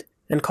friend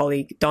and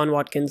colleague, Don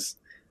Watkins,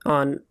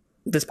 on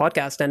this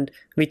podcast, and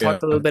we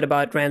talked a little bit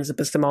about Rand's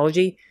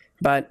epistemology,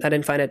 but I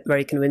didn't find it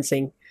very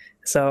convincing.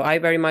 So I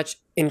very much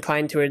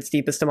incline towards the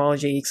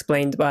epistemology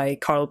explained by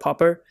Karl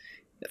Popper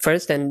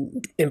first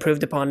and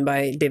improved upon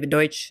by David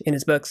Deutsch in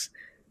his books.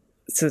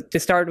 So to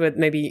start with,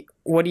 maybe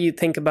what do you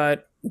think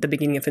about The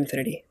Beginning of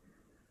Infinity?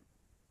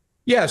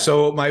 Yeah,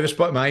 so my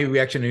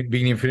reaction to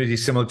Beginning of Infinity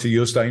is similar to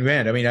yours, Ayn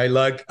Rand. I mean, I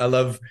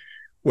love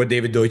what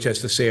David Deutsch has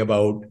to say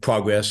about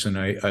progress, and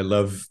I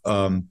love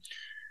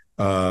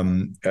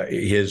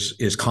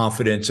his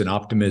confidence and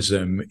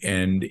optimism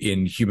and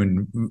in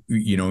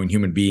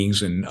human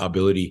beings and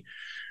ability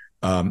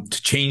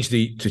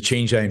to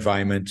change our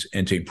environment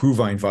and to improve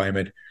our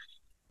environment,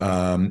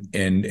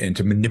 and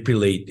to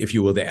manipulate, if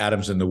you will, the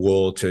atoms in the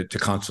world to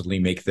constantly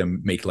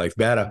make life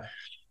better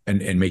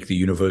and make the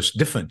universe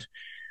different.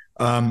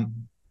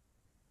 And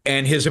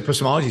his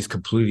epistemology is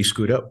completely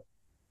screwed up,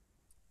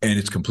 and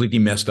it's completely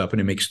messed up,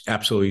 and it makes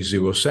absolutely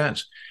zero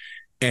sense.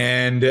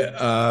 And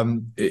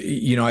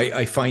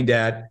I find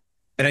that,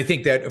 and I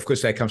think that, of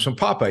course, that comes from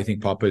Popper. I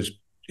think Popper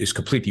is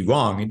completely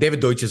wrong, and David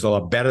Deutsch is a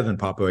lot better than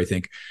Popper, I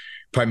think,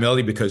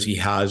 primarily because he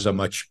has a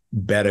much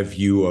better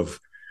view of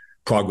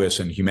progress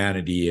and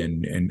humanity,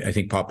 and I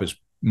think Popper's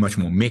much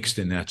more mixed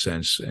in that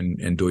sense,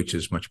 and Deutsch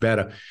is much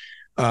better.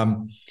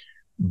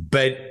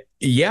 But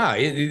yeah,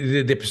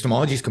 the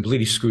epistemology is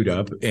completely screwed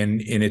up,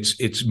 and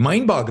it's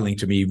mind-boggling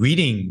to me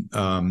reading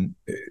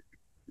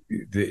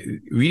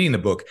the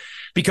book,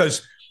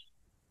 because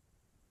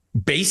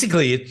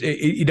basically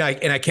I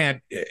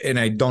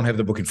don't have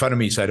the book in front of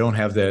me, so I don't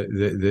have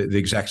the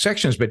exact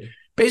sections, but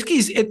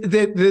basically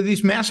there are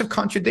these massive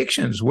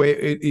contradictions where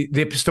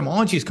the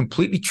epistemology is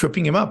completely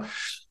tripping him up.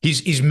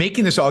 He's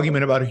making this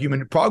argument about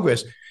human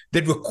progress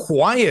that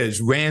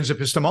requires Rand's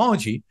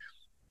epistemology,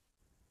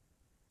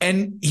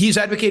 and he's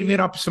advocating an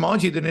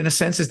epistemology that, in a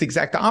sense, is the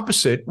exact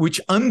opposite, which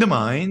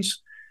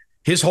undermines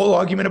his whole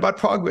argument about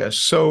progress.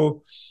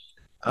 So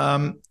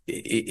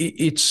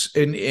it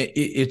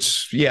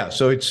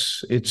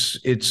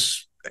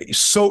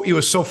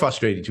was so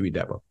frustrating to read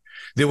that book.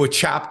 There were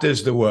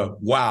chapters that were,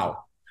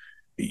 wow,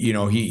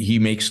 he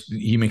makes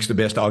the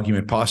best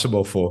argument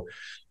possible for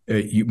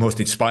most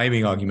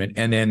inspiring argument,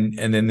 and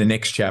then the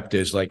next chapter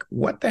is like,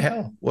 what the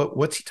hell?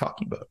 What's he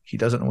talking about? He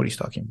doesn't know what he's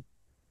talking about.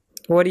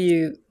 What do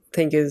you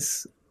think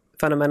is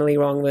fundamentally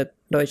wrong with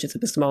Deutsch's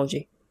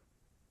epistemology?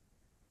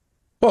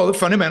 Well, the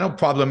fundamental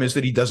problem is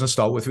that he doesn't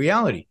start with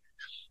reality.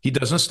 He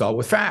doesn't start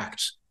with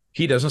facts.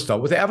 He doesn't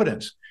start with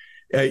evidence.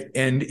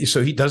 And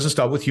so he doesn't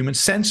start with human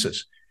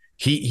senses.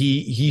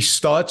 He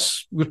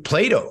starts with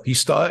Plato.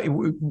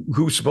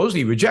 Who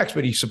supposedly rejects,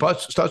 but he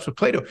starts with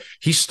Plato.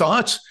 He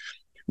starts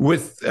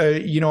with,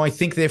 I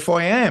think,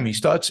 therefore I am. He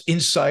starts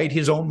inside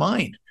his own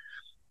mind.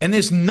 And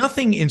there's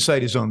nothing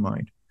inside his own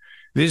mind.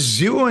 There's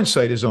zero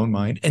inside his own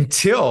mind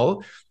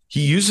until he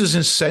uses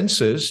his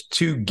senses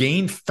to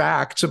gain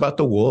facts about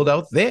the world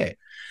out there.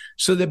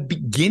 So the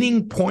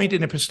beginning point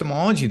in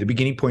epistemology, the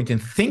beginning point in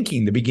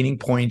thinking, the beginning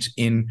point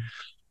in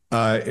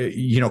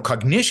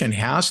cognition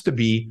has to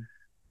be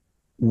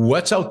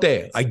what's out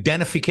there,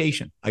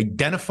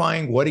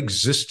 identifying what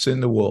exists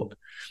in the world.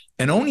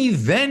 And only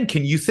then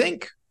can you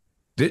think.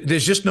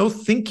 There's just no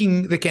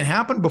thinking that can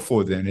happen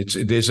before then.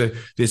 There's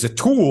a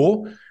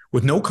tool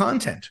with no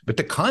content, but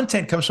the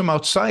content comes from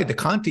outside. The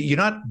content, you're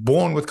not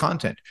born with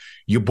content.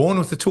 You're born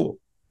with the tool.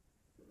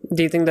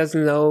 Do you think there's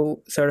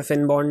no sort of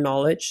inborn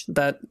knowledge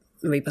that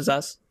we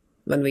possess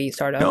when we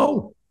start out?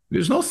 No,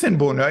 there's no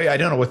thin-born. I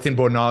don't know what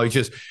thin-born knowledge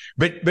is,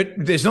 but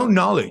there's no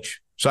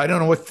knowledge. So I don't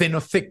know what thin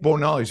or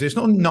thick-born knowledge. There's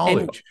no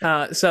knowledge.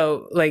 What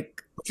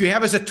you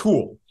have is a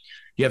tool.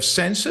 You have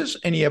senses,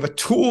 and you have a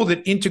tool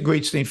that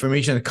integrates the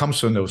information that comes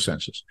from those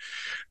senses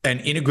and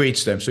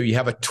integrates them. So you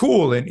have a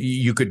tool, and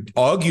you could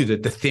argue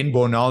that the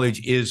thin-born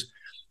knowledge is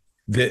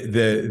the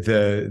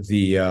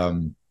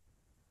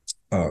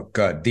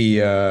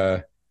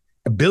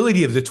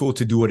ability of the tool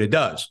to do what it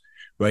does,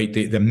 right?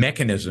 The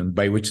mechanism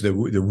by which the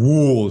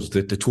rules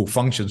that the tool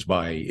functions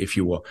by, if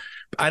you will.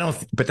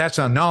 But that's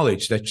not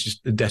knowledge.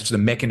 That's the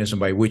mechanism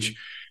by which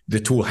the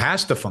tool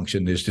has to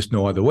function. There's just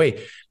no other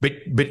way. But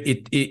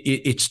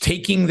it's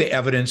taking the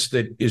evidence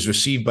that is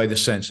received by the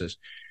senses,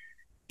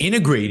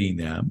 integrating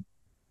them,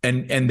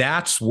 and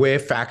that's where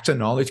facts and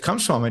knowledge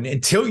comes from. And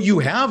until you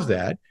have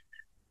that,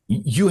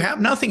 you have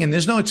nothing. And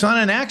it's not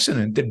an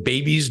accident that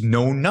babies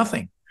know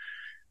nothing.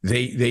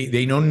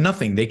 They know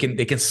nothing. They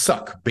can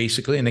suck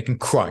basically, and they can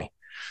cry,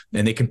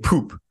 and they can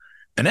poop,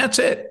 and that's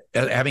it.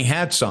 Having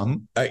had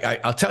some,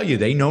 I'll tell you,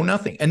 they know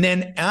nothing. And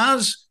then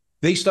as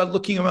they start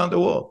looking around the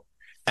world,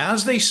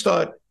 as they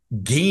start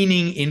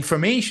gaining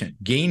information,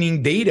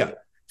 gaining data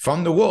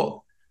from the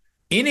world,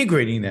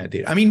 integrating that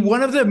data. I mean,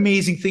 one of the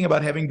amazing things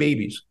about having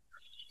babies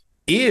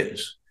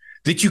is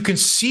that you can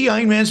see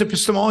Ayn Rand's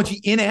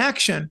epistemology in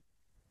action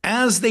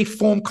as they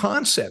form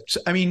concepts.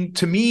 I mean,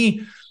 to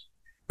me,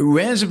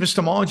 Rand's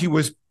epistemology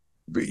was,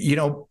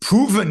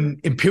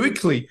 proven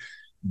empirically,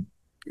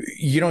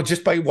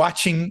 just by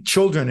watching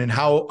children and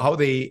how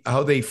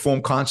they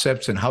form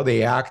concepts and how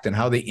they act and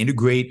how they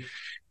integrate.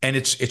 And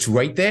it's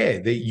right there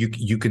that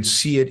you can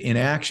see it in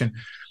action.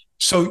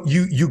 So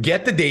you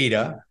get the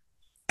data,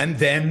 and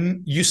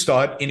then you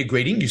start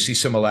integrating. You see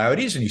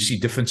similarities and you see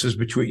differences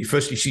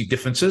first you see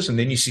differences, and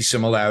then you see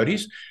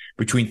similarities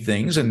between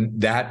things, and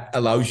that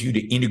allows you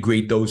to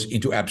integrate those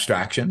into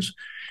abstractions.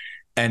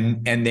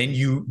 And then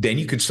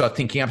you can start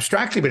thinking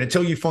abstractly. But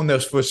until you form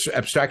those first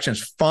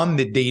abstractions from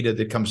the data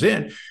that comes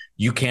in,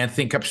 you can't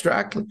think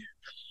abstractly.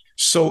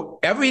 So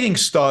everything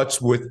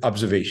starts with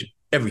observation,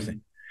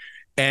 everything.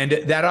 And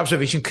that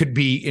observation could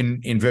be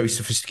in very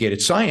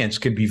sophisticated science,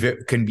 can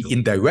be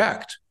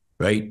indirect,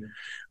 right?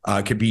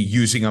 Could be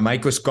using a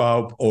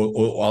microscope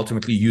or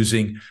ultimately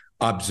using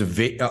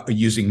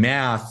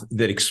math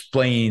that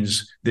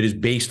is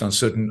based on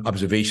certain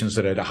observations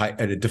that are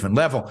at a different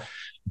level.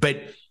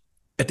 But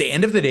at the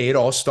end of the day, it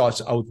all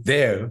starts out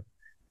there,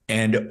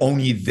 and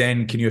only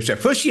then can you observe.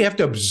 First, you have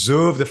to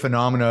observe the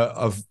phenomena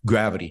of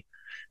gravity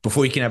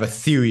before you can have a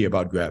theory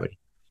about gravity.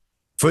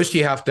 First,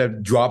 you have to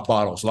drop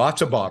bottles,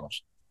 lots of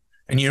bottles.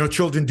 And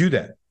children do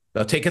that.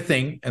 They'll take a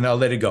thing and they'll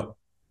let it go.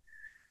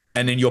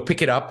 And then you'll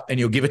pick it up and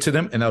you'll give it to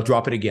them and they'll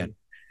drop it again.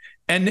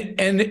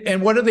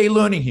 And what are they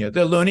learning here?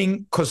 They're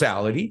learning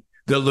causality.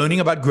 They're learning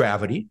about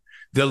gravity.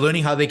 They're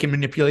learning how they can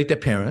manipulate their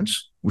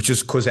parents, which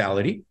is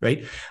causality,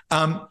 right?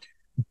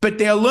 But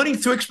they're learning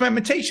through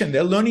experimentation.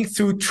 They're learning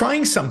through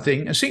trying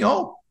something and saying,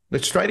 oh,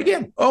 let's try it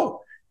again.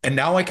 Oh, and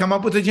now I come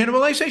up with a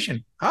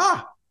generalization.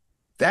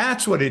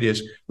 That's what it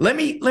is. Let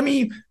me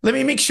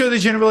make sure the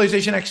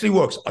generalization actually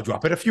works. I'll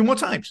drop it a few more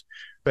times,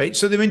 right?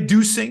 So they're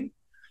inducing.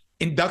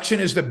 Induction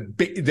is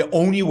the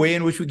only way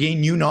in which we gain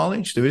new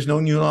knowledge. There is no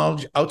new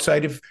knowledge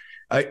outside of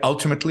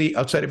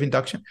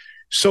induction.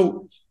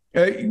 So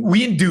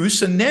we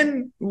induce, and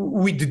then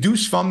we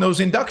deduce from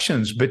those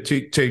inductions. But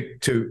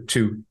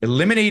to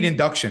eliminate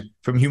induction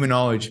from human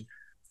knowledge,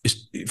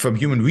 from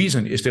human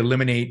reason, is to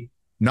eliminate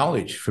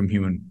knowledge from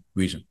human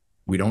reason.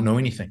 We don't know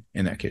anything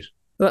in that case.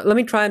 Let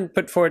me try and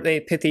put forward a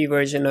pithy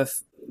version of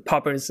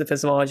Popper's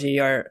epistemology,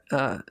 or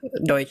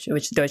Deutsch,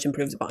 which Deutsch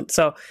improves upon.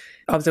 So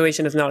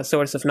observation is not a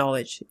source of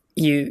knowledge.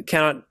 You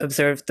cannot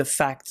observe the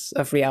facts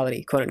of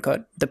reality, quote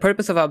unquote. The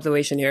purpose of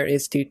observation here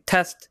is to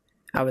test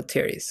our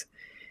theories.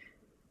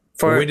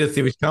 Where do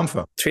theories come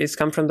from? Theories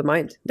come from the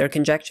mind. They're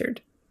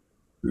conjectured.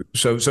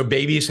 So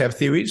babies have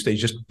theories. They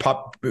just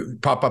pop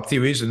up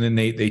theories, and then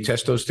they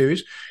test those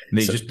theories. And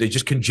they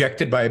just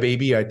conjectured by a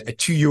baby. A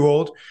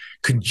 2-year-old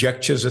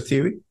conjectures a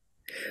theory.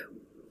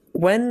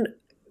 When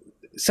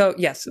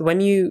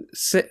you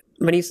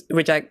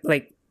reject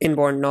like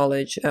inborn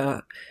knowledge,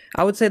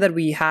 I would say that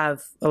we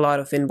have a lot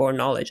of inborn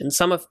knowledge, and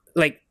some of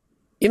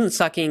even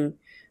sucking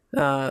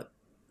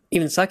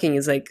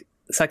is like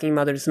sucking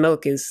mother's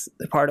milk is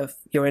a part of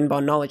your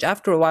inborn knowledge.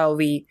 After a while,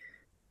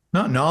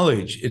 not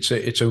knowledge.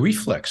 It's a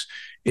reflex.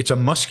 It's a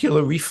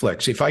muscular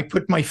reflex. If I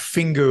put my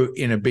finger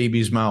in a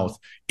baby's mouth,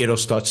 it'll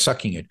start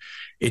sucking it.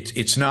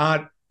 It's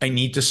not, I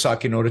need to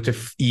suck in order to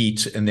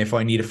eat, and therefore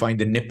I need to find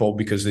the nipple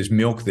because there's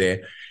milk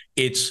there.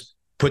 It's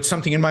put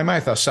something in my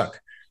mouth, I'll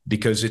suck,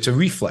 because it's a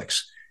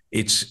reflex.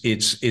 There's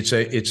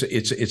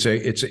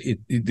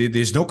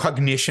no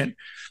cognition,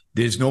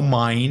 there's no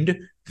mind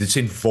that's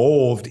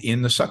involved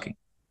in the sucking.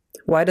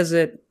 Why does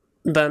it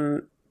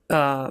then?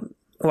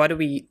 Why do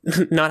we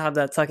not have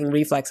that sucking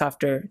reflex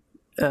after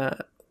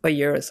a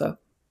year or so?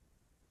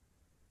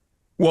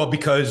 Well,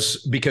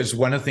 because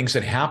one of the things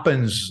that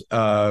happens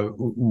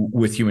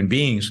with human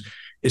beings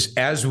is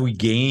as we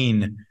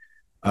gain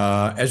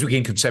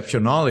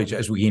conceptual knowledge,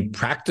 as we gain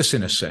practice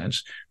in a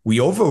sense, we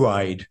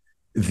override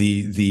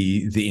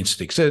the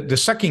instincts. The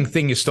sucking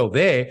thing is still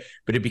there,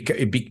 but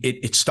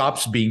it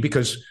stops being,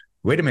 because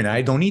wait a minute,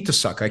 I don't need to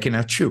suck. I can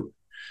now chew.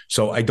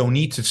 So I don't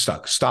need to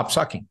stop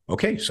sucking.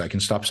 Okay, so I can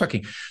stop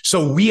sucking.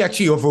 So we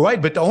actually override,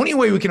 but the only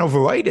way we can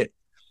override it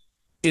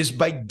is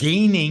by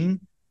gaining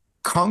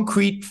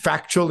concrete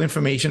factual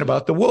information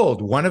about the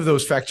world. One of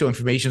those factual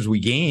informations we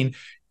gain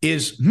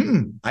is,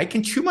 I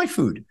can chew my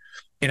food,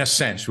 in a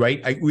sense,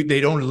 right?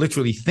 They don't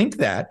literally think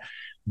that,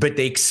 but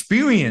they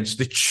experience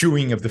the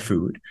chewing of the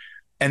food.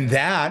 And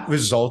that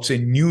results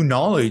in new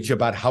knowledge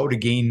about how to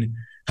gain,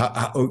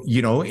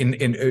 regarding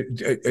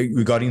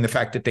the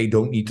fact that they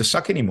don't need to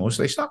suck anymore,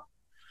 so they stop.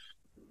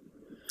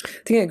 I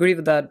think I agree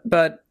with that,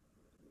 but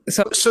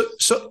so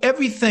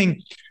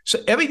everything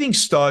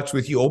starts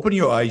with, you open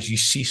your eyes, you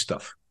see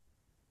stuff,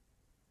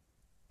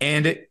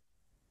 and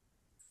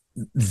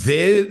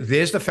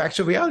there's the facts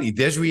of reality.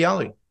 There's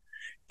reality,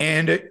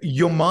 and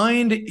your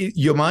mind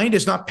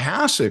is not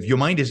passive. Your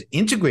mind is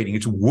integrating.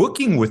 It's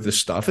working with the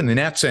stuff, and in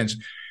that sense,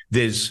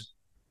 there's,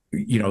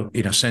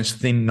 in a sense,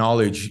 thin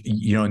knowledge,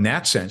 in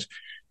that sense.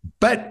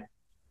 But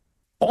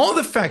all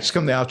the facts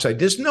come from the outside.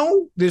 There's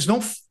no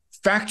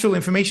factual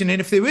information. And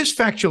if there is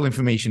factual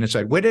information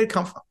inside, where did it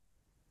come from?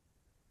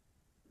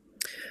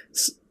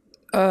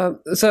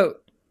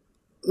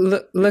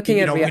 Looking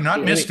at we're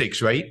not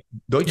mystics, right?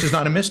 Deutsch is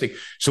not a mystic.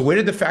 So where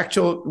did the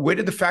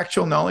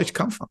factual knowledge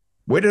come from?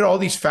 Where did all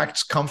these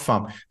facts come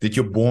from that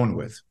you're born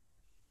with?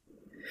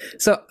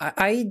 So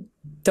I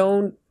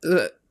don't.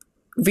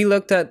 We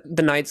looked at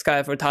the night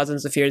sky for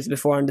thousands of years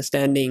before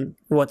understanding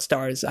what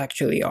stars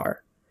actually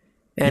are,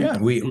 and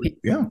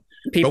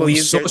people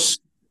use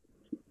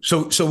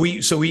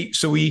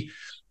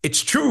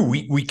it's true.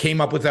 We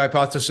came up with the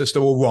hypothesis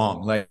that were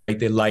wrong, like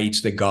the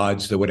lights, the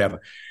gods, the whatever.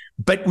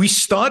 But we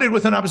started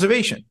with an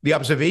observation. The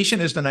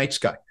observation is the night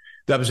sky.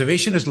 The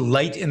observation is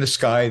light in the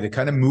sky that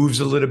kind of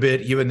moves a little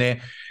bit here and there.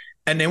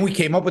 And then we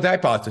came up with the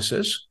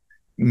hypothesis.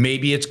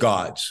 Maybe it's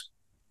gods.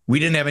 We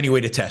didn't have any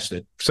way to test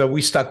it. So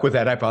we stuck with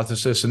that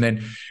hypothesis, and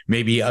then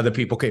maybe other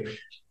people came.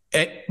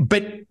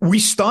 But we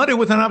started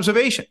with an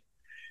observation.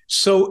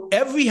 So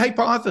every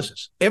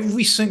hypothesis,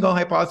 every single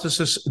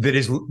hypothesis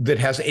that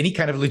has any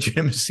kind of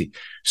legitimacy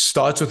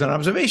starts with an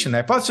observation. The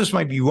hypothesis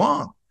might be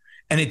wrong,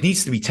 and it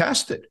needs to be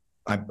tested.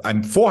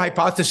 I'm for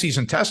hypotheses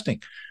and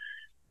testing.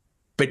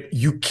 But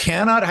you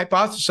cannot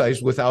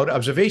hypothesize without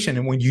observation.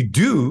 And when you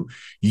do,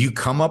 you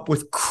come up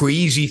with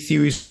crazy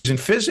theories in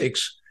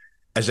physics,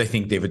 as I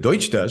think David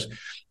Deutsch does,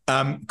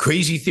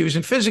 crazy theories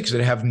in physics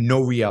that have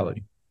no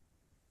reality.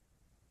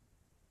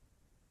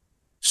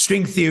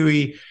 String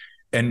theory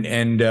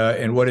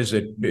and what is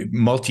it?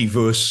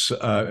 Multiverses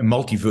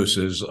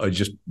are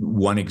just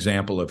one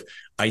example of,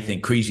 I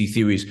think, crazy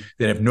theories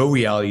that have no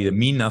reality, that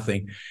mean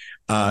nothing.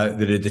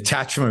 That are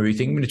detached from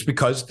everything. And it's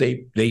because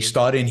they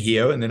start in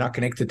here and they're not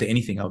connected to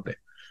anything out there.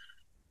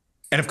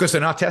 And of course,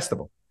 they're not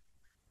testable.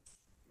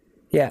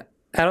 Yeah.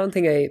 I don't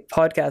think a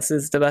podcast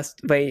is the best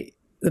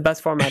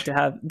format to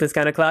have this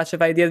kind of clash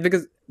of ideas,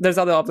 because there's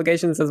other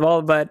obligations as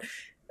well. But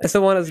I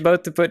still want us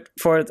both to put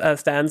forth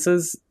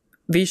stances.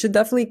 We should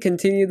definitely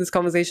continue this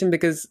conversation,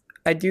 because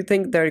I do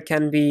think there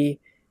can be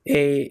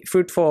a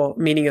fruitful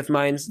meeting of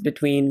minds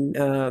between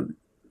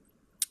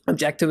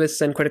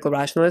objectivists and critical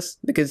rationalists,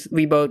 because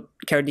we both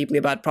care deeply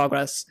about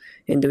progress,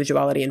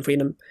 individuality, and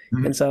freedom.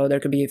 Mm-hmm. And so there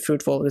could be a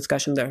fruitful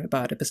discussion there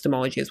about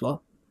epistemology as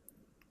well.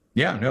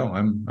 Yeah, no,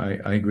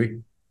 I agree.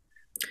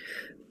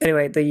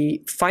 Anyway,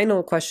 the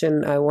final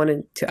question I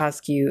wanted to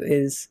ask you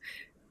is,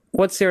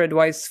 what's your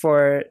advice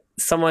for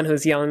someone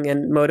who's young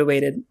and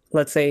motivated,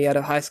 let's say out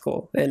of high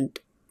school, and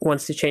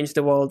wants to change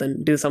the world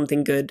and do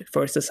something good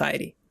for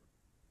society?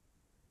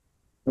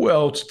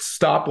 Well,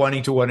 stop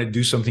wanting to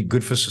do something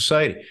good for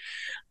society.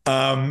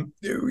 Why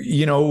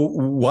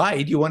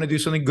do you want to do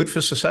something good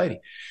for society?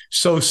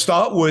 So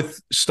start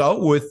with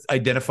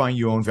identifying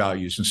your own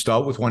values, and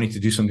start with wanting to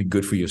do something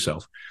good for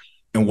yourself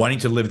and wanting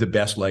to live the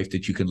best life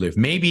that you can live.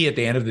 Maybe at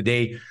the end of the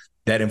day,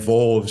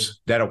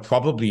 that'll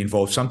probably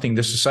involve something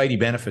the society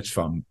benefits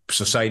from.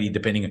 Society,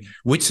 depending on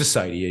which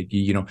society, do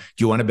you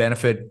want to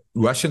benefit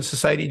Russian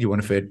society? Do you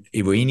want to benefit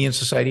Iranian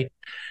society?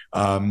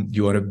 Do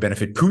you want to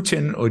benefit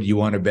Putin, or do you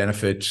want to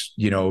benefit,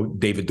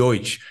 David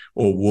Deutsch,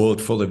 or a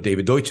world full of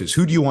David Deutsches?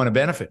 Who do you want to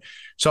benefit?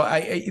 So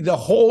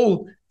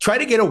try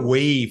to get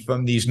away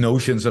from these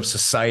notions of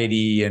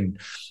society and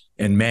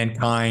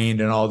mankind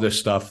and all this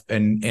stuff,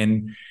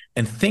 and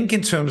think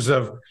in terms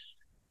of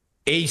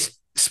a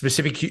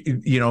specific,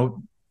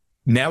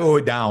 narrow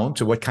it down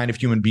to what kind of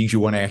human beings you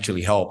want to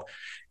actually help,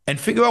 and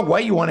figure out why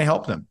you want to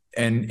help them.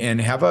 And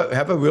have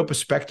a real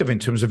perspective in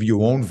terms of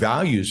your own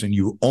values and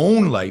your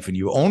own life and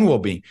your own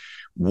well-being.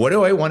 What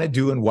do I want to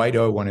do, and why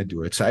do I want to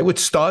do it? So I would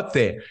start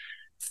there.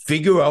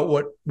 Figure out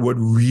what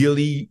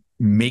really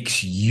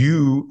makes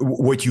you,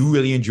 what you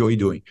really enjoy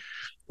doing,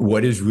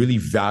 what is really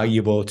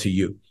valuable to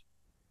you.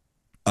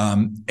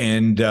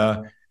 And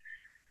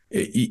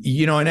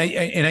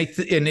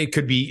it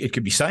could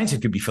be science,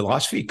 it could be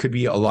philosophy, it could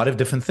be a lot of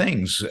different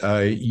things.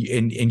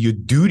 And your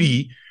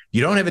duty. You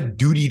don't have a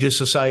duty to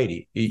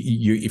society.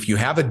 If you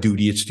have a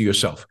duty, it's to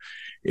yourself.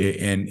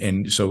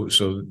 And so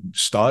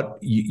start,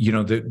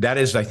 that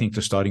is, I think,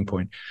 the starting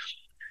point.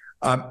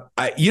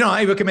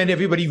 I recommend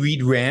everybody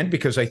read Rand,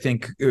 because I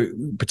think,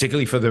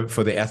 particularly for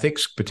the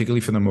ethics,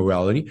 particularly for the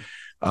morality,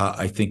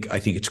 I think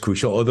it's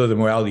crucial, although the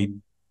morality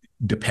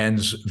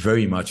depends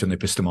very much on the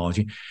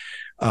epistemology.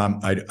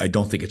 I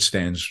don't think it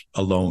stands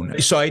alone.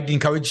 So I'd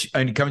encourage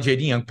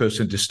any young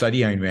person to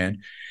study Ayn Rand,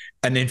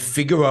 and then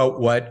figure out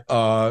what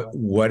are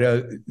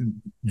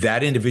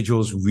that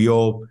individual's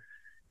real,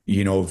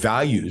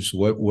 values.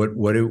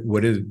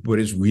 What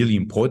is really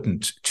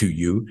important to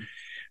you,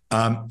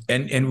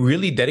 and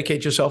really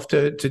dedicate yourself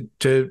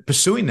to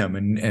pursuing them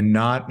and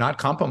not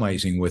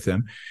compromising with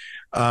them,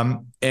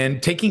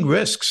 and taking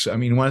risks. I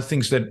mean, one of the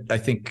things that I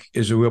think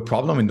is a real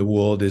problem in the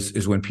world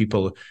is when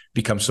people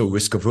become so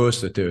risk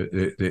averse that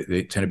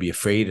they tend to be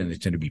afraid, and they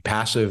tend to be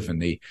passive,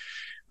 and they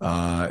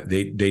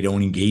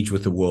don't engage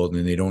with the world,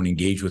 and they don't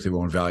engage with their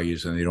own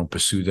values, and they don't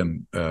pursue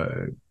them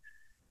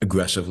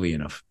aggressively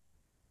enough.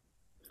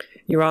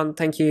 Yaron,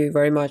 thank you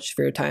very much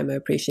for your time. I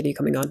appreciate you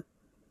coming on.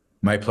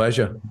 My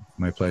pleasure.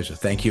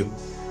 Thank you.